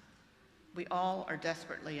 We all are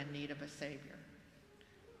desperately in need of a Savior.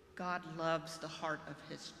 God loves the heart of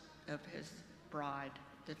his bride,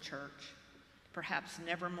 the church, perhaps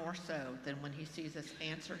never more so than when he sees us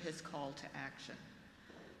answer his call to action.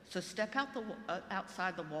 So step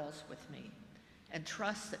outside the walls with me and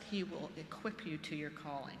trust that he will equip you to your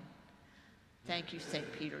calling. Thank you, St.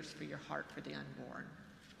 Peter's, for your heart for the unborn.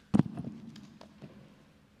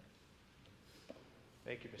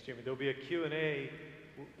 Thank you, Ms. Jamie. There'll be a Q&A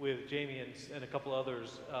with Jamie and a couple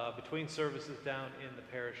others between services down in the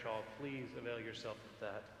parish hall. Please avail yourself of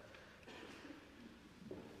that.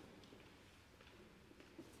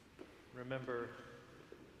 Remember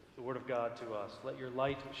the word of God to us. Let your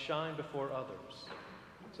light shine before others,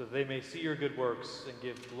 so that they may see your good works and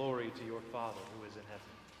give glory to your Father who is in heaven.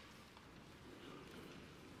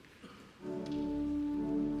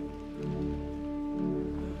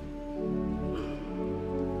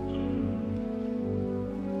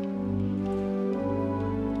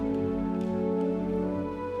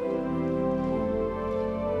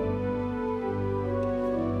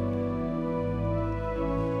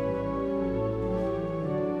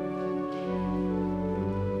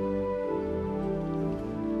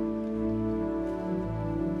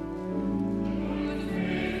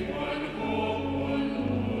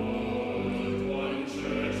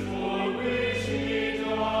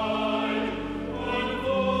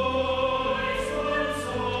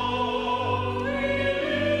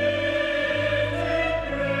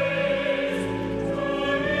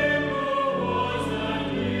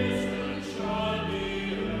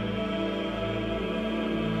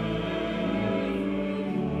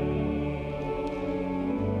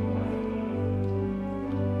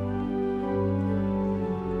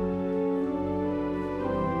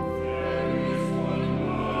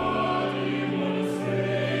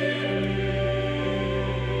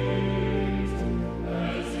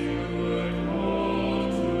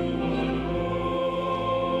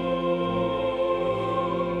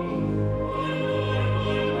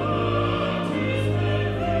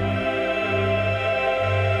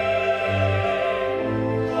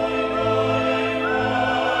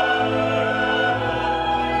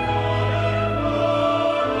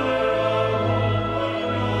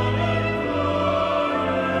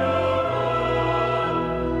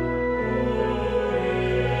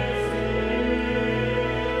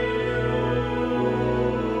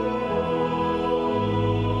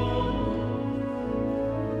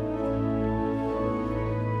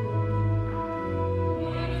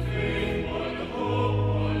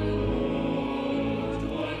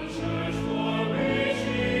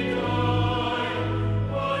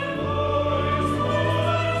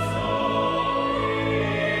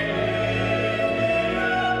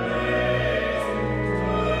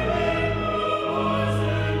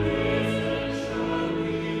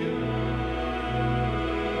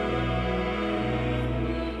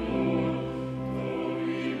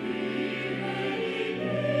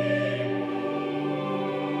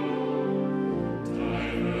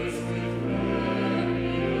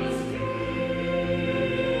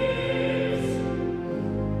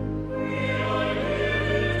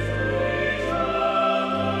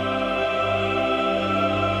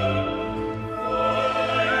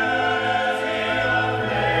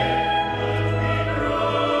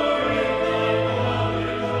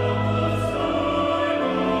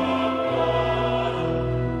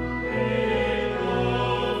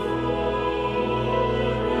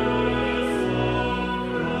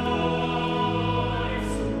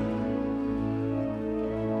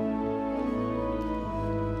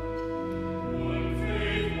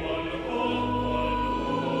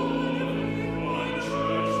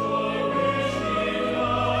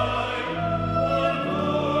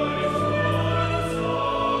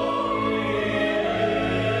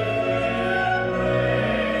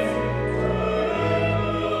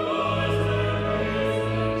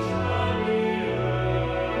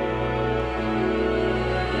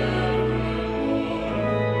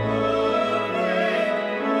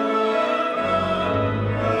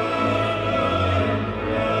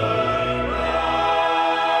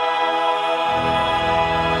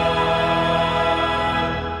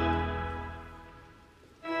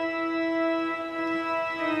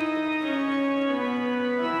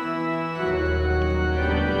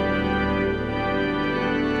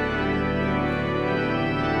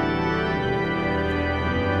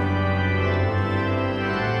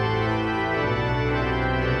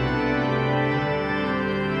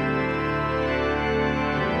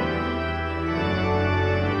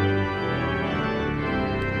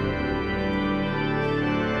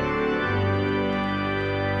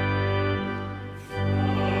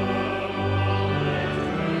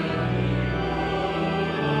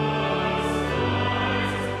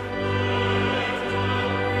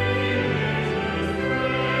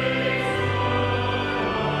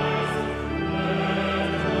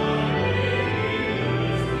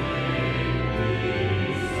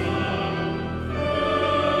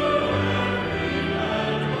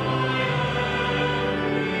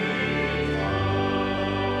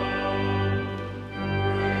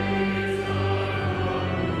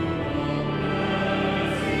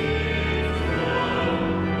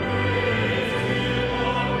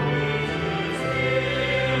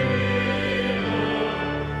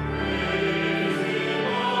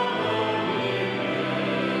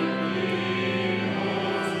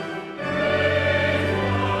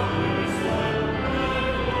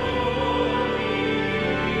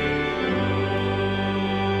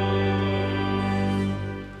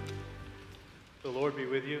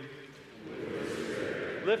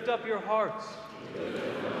 lift up your hearts.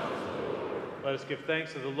 Let us give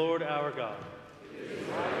thanks to the Lord our God.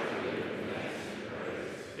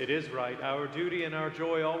 It is right, our duty and our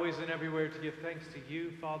joy, always and everywhere, to give thanks to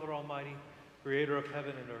you, Father Almighty, creator of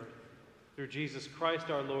heaven and earth, through Jesus Christ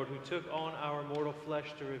our Lord, who took on our mortal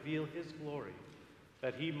flesh to reveal his glory,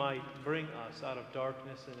 that he might bring us out of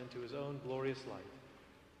darkness and into his own glorious light.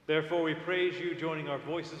 Therefore we praise you, joining our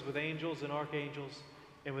voices with angels and archangels,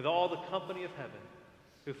 and with all the company of heaven,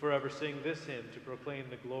 who forever sing this hymn to proclaim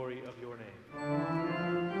the glory of your name.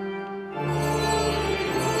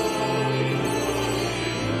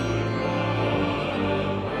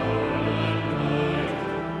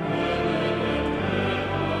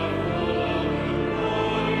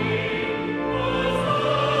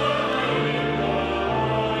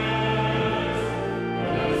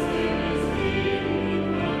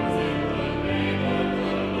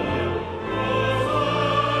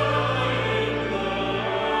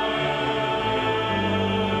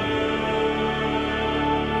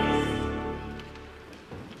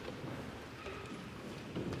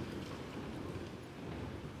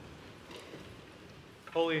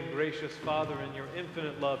 Holy and gracious Father, in your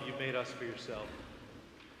infinite love you made us for yourself.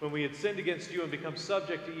 When we had sinned against you and become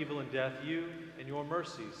subject to evil and death, you, in your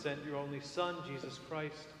mercy, sent your only Son, Jesus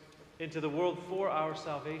Christ, into the world for our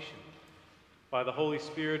salvation. By the Holy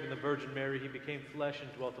Spirit and the Virgin Mary, he became flesh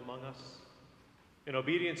and dwelt among us. In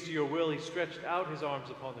obedience to your will, he stretched out his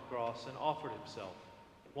arms upon the cross and offered himself,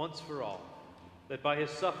 once for all, that by his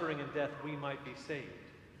suffering and death we might be saved.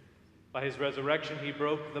 By his resurrection, he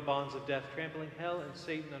broke the bonds of death, trampling hell and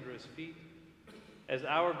Satan under his feet. As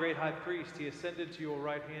our great high priest, he ascended to your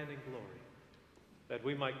right hand in glory, that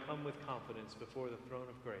we might come with confidence before the throne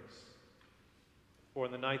of grace. For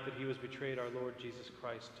in the night that he was betrayed, our Lord Jesus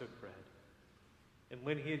Christ took bread. And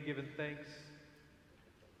when he had given thanks,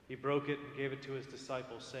 he broke it and gave it to his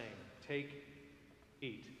disciples, saying, "Take,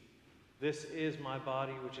 eat. This is my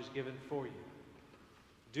body, which is given for you.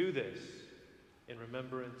 Do this in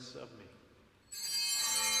remembrance of me."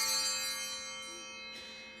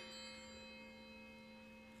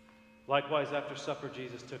 Likewise, after supper,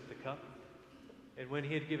 Jesus took the cup, and when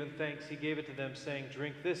he had given thanks, he gave it to them, saying,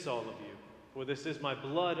 "Drink this, all of you, for this is my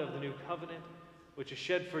blood of the new covenant, which is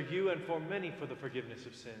shed for you and for many for the forgiveness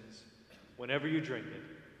of sins. Whenever you drink it,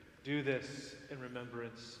 do this in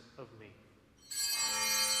remembrance of me."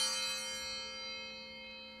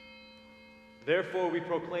 Therefore, we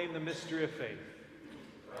proclaim the mystery of faith.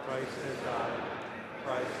 Christ has died.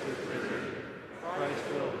 Christ is risen. Christ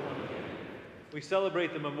will come again. We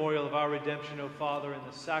celebrate the memorial of our redemption, O Father, in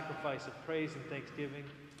the sacrifice of praise and thanksgiving,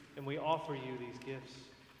 and we offer you these gifts.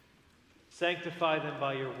 Sanctify them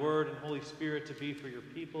by your word and Holy Spirit to be for your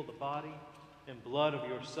people the body and blood of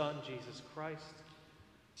your Son, Jesus Christ.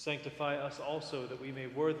 Sanctify us also, that we may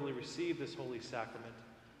worthily receive this holy sacrament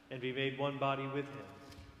and be made one body with him,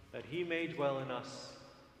 that he may dwell in us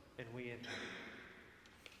and we in him.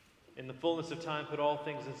 In the fullness of time, put all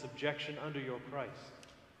things in subjection under your Christ,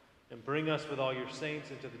 and bring us with all your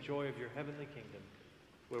saints into the joy of your heavenly kingdom,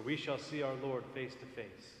 where we shall see our Lord face to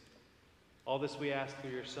face. All this we ask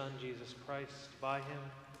through your Son, Jesus Christ, by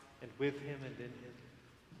him and with him and in him.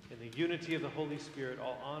 In the unity of the Holy Spirit,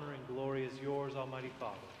 all honor and glory is yours, Almighty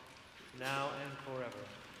Father, now and forever.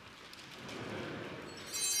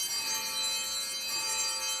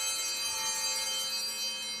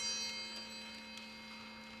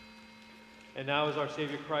 And now, as our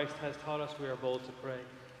Savior Christ has taught us, we are bold to pray.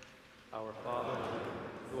 Our Father,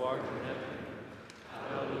 who art in heaven,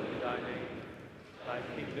 hallowed be thy name. Thy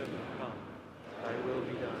kingdom come, thy will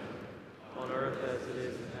be done, on earth as it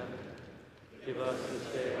is in heaven. Give us this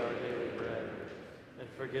day our daily bread, and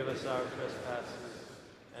forgive us our trespasses,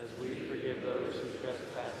 as we forgive those who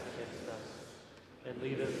trespass against us. And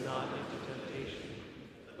lead us not into temptation,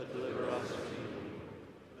 but deliver us from evil.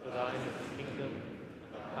 For thine is the kingdom,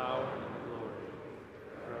 the power, and the glory,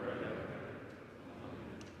 forever and ever.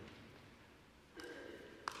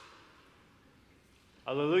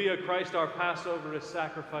 Alleluia, Christ our Passover is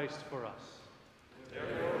sacrificed for us.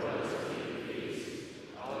 Therefore let us keep peace.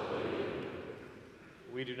 Alleluia.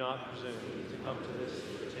 We do not presume to come to this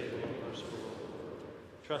table of merciful Lord,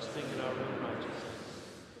 trusting in our own righteousness,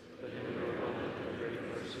 but in your abundant and great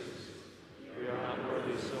mercies. We are not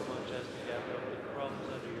worthy so much as to gather up the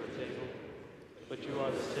crumbs under your table, but you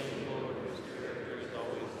are the same Lord whose character is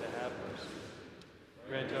always to have mercy.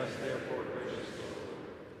 Grant us, therefore, gracious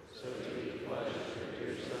Lord, so to eat the flesh of your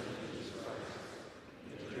dear Son, Jesus Christ,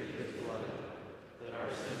 and to drink his blood, that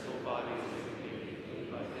our sinful bodies may be made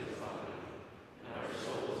clean by his body, and our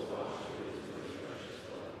souls washed with his most precious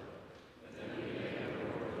blood, and that we may ever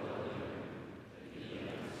more dwell in him, and he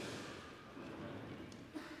and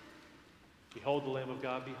Behold the Lamb of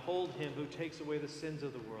God. Behold him who takes away the sins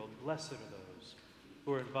of the world. Blessed are those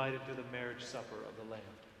who are invited to the marriage supper of the Lamb.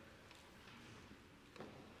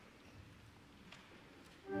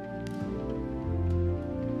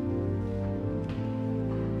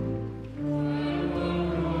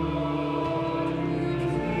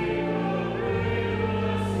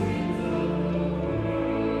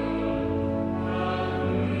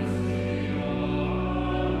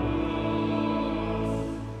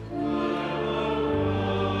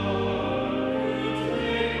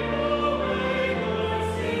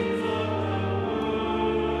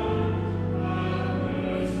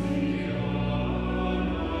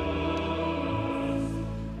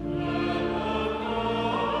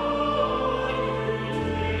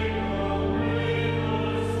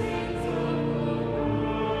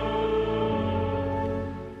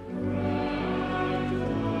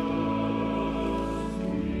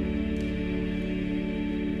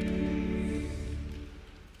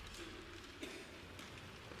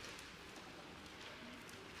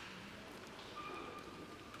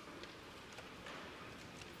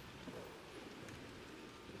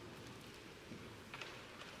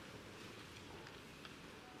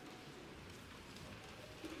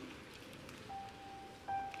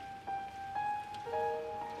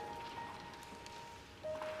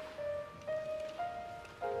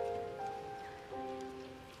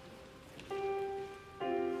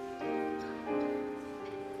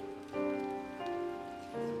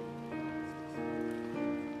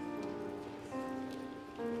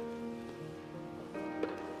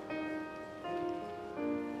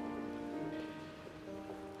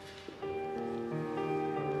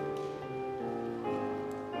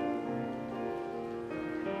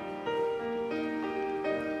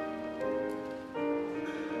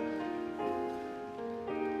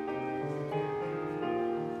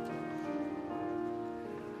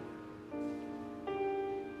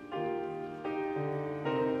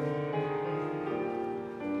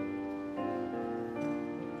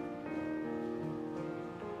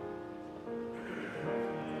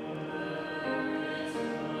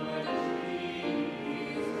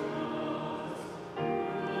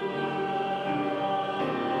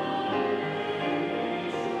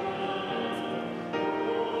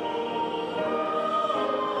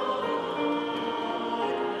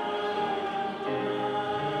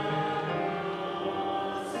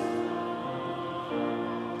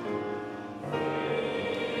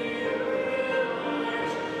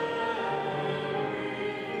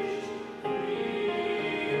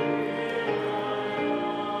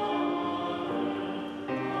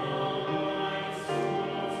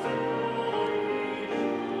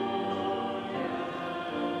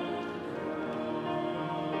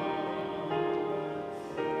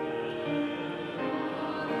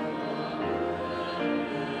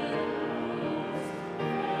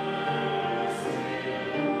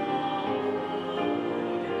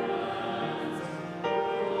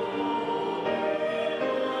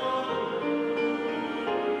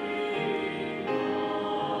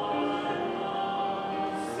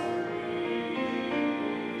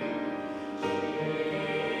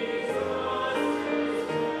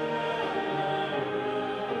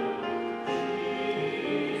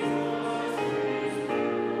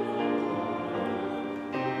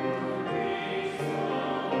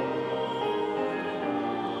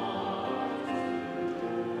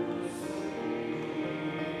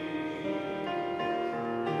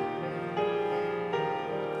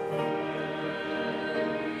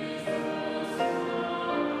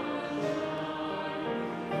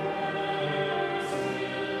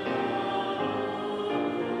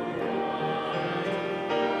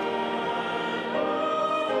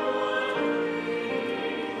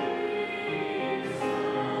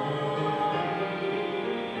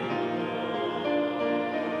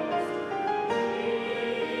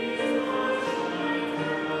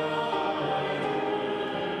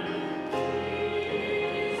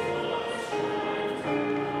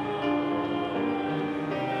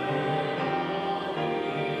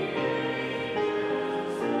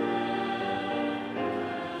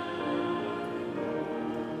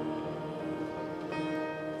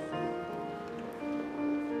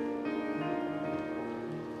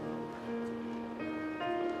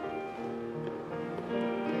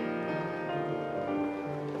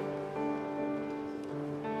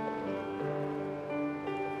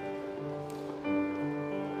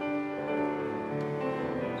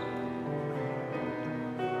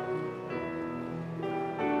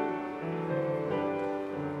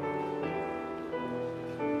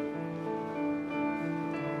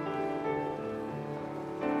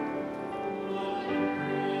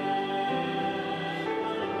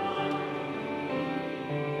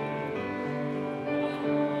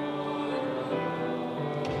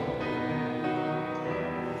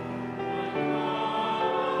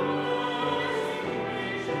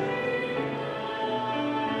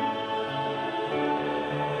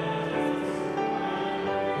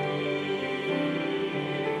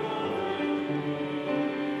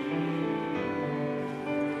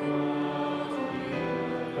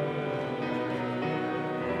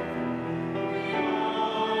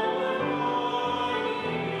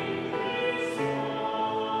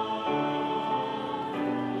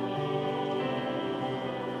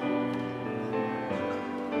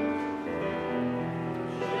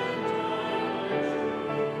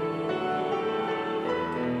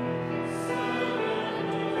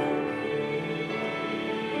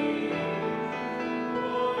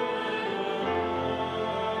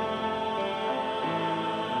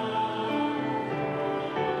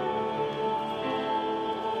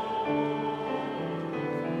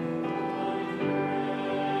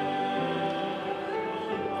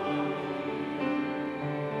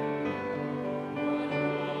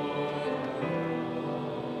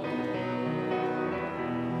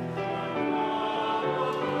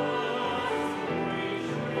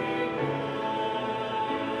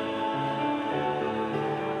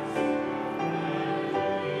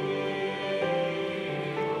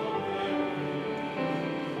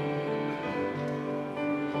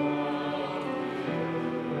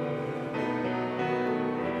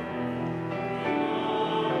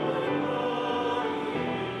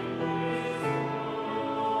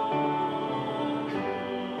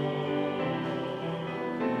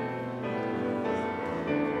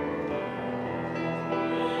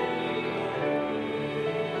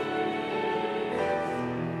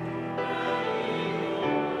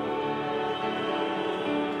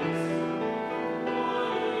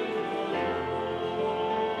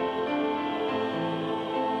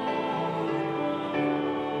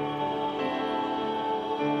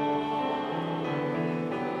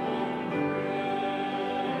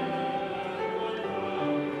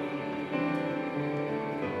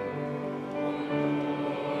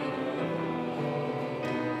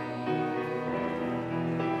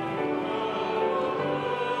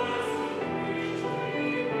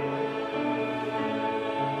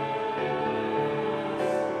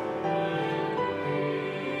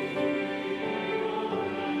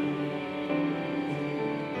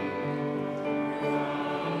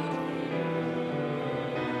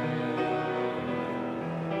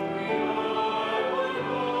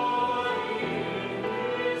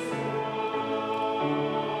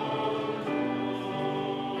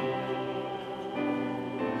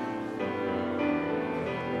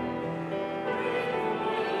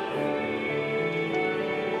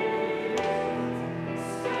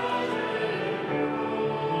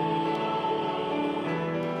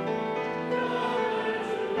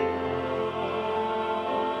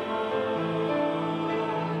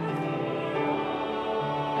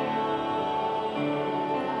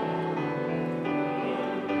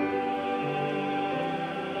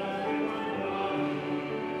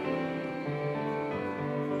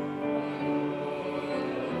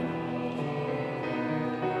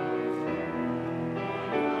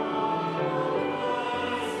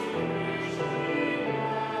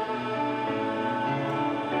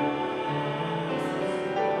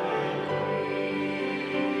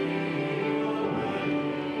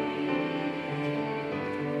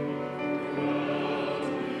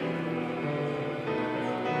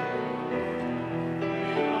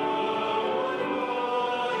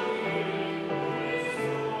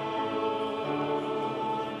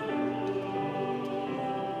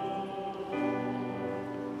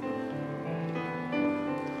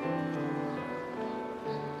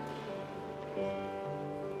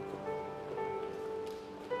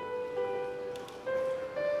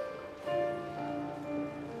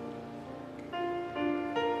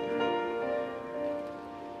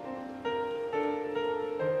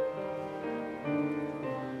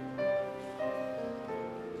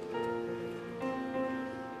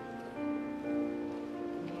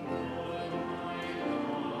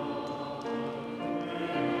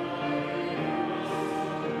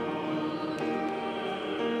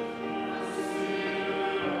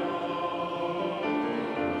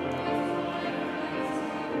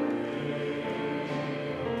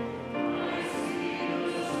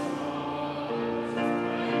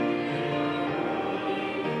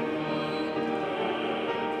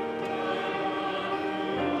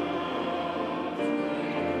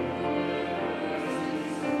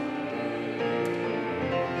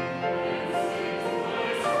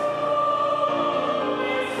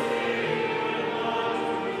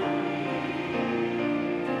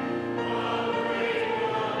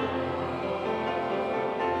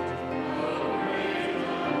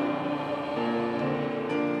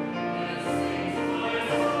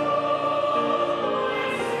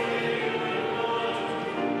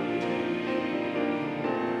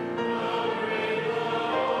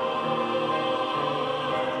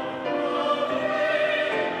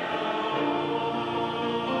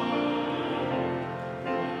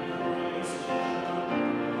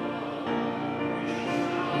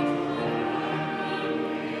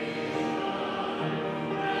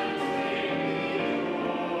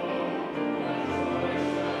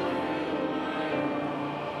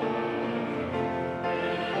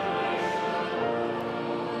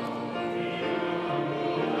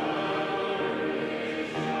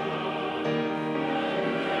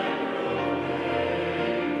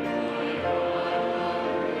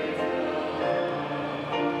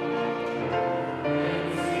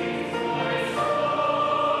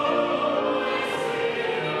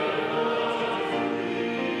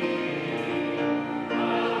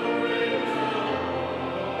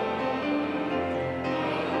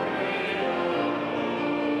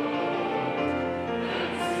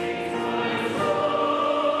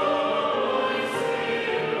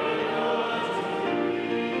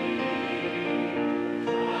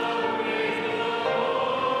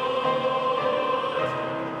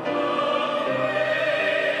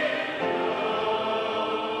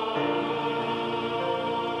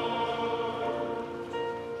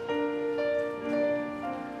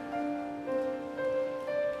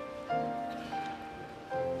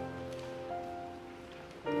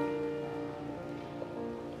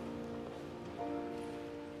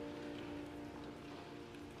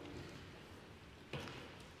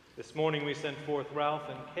 This morning we sent forth Ralph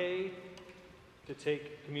and Kay to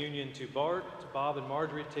take communion to Bart, to Bob and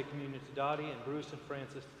Marjorie to take communion to Dottie, and Bruce and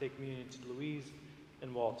Francis to take communion to Louise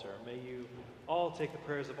and Walter. May you all take the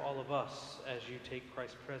prayers of all of us as you take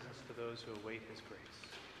Christ's presence to those who await his grace.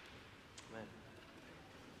 Amen.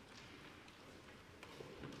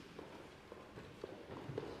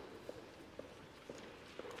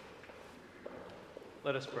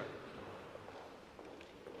 Let us pray.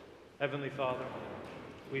 Heavenly Father,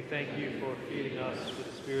 we thank you for feeding us with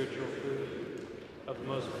the spiritual food of the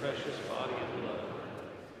most precious body and blood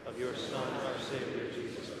of your Son, our Savior,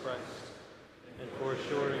 Jesus Christ, and for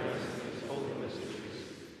assuring us in these holy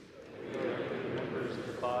mysteries that we are members of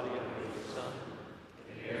the body of your Son,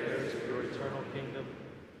 and heirs of your eternal kingdom.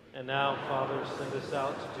 And now, Father, send us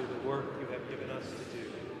out to do the work you have given us to do,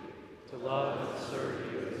 to love and serve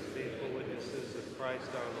you as faithful witnesses of Christ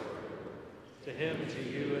our Lord. To him, to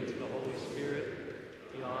you, and to the Holy Spirit,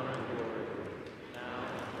 be honor and glory, now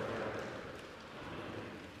and forever.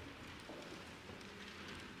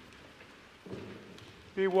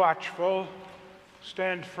 Be watchful,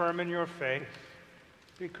 stand firm in your faith,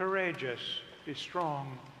 be courageous, be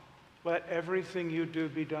strong. Let everything you do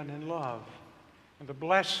be done in love. And the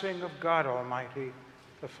blessing of God Almighty,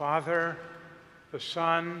 the Father, the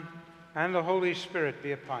Son, and the Holy Spirit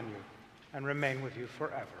be upon you and remain with you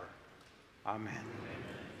forever. Amen.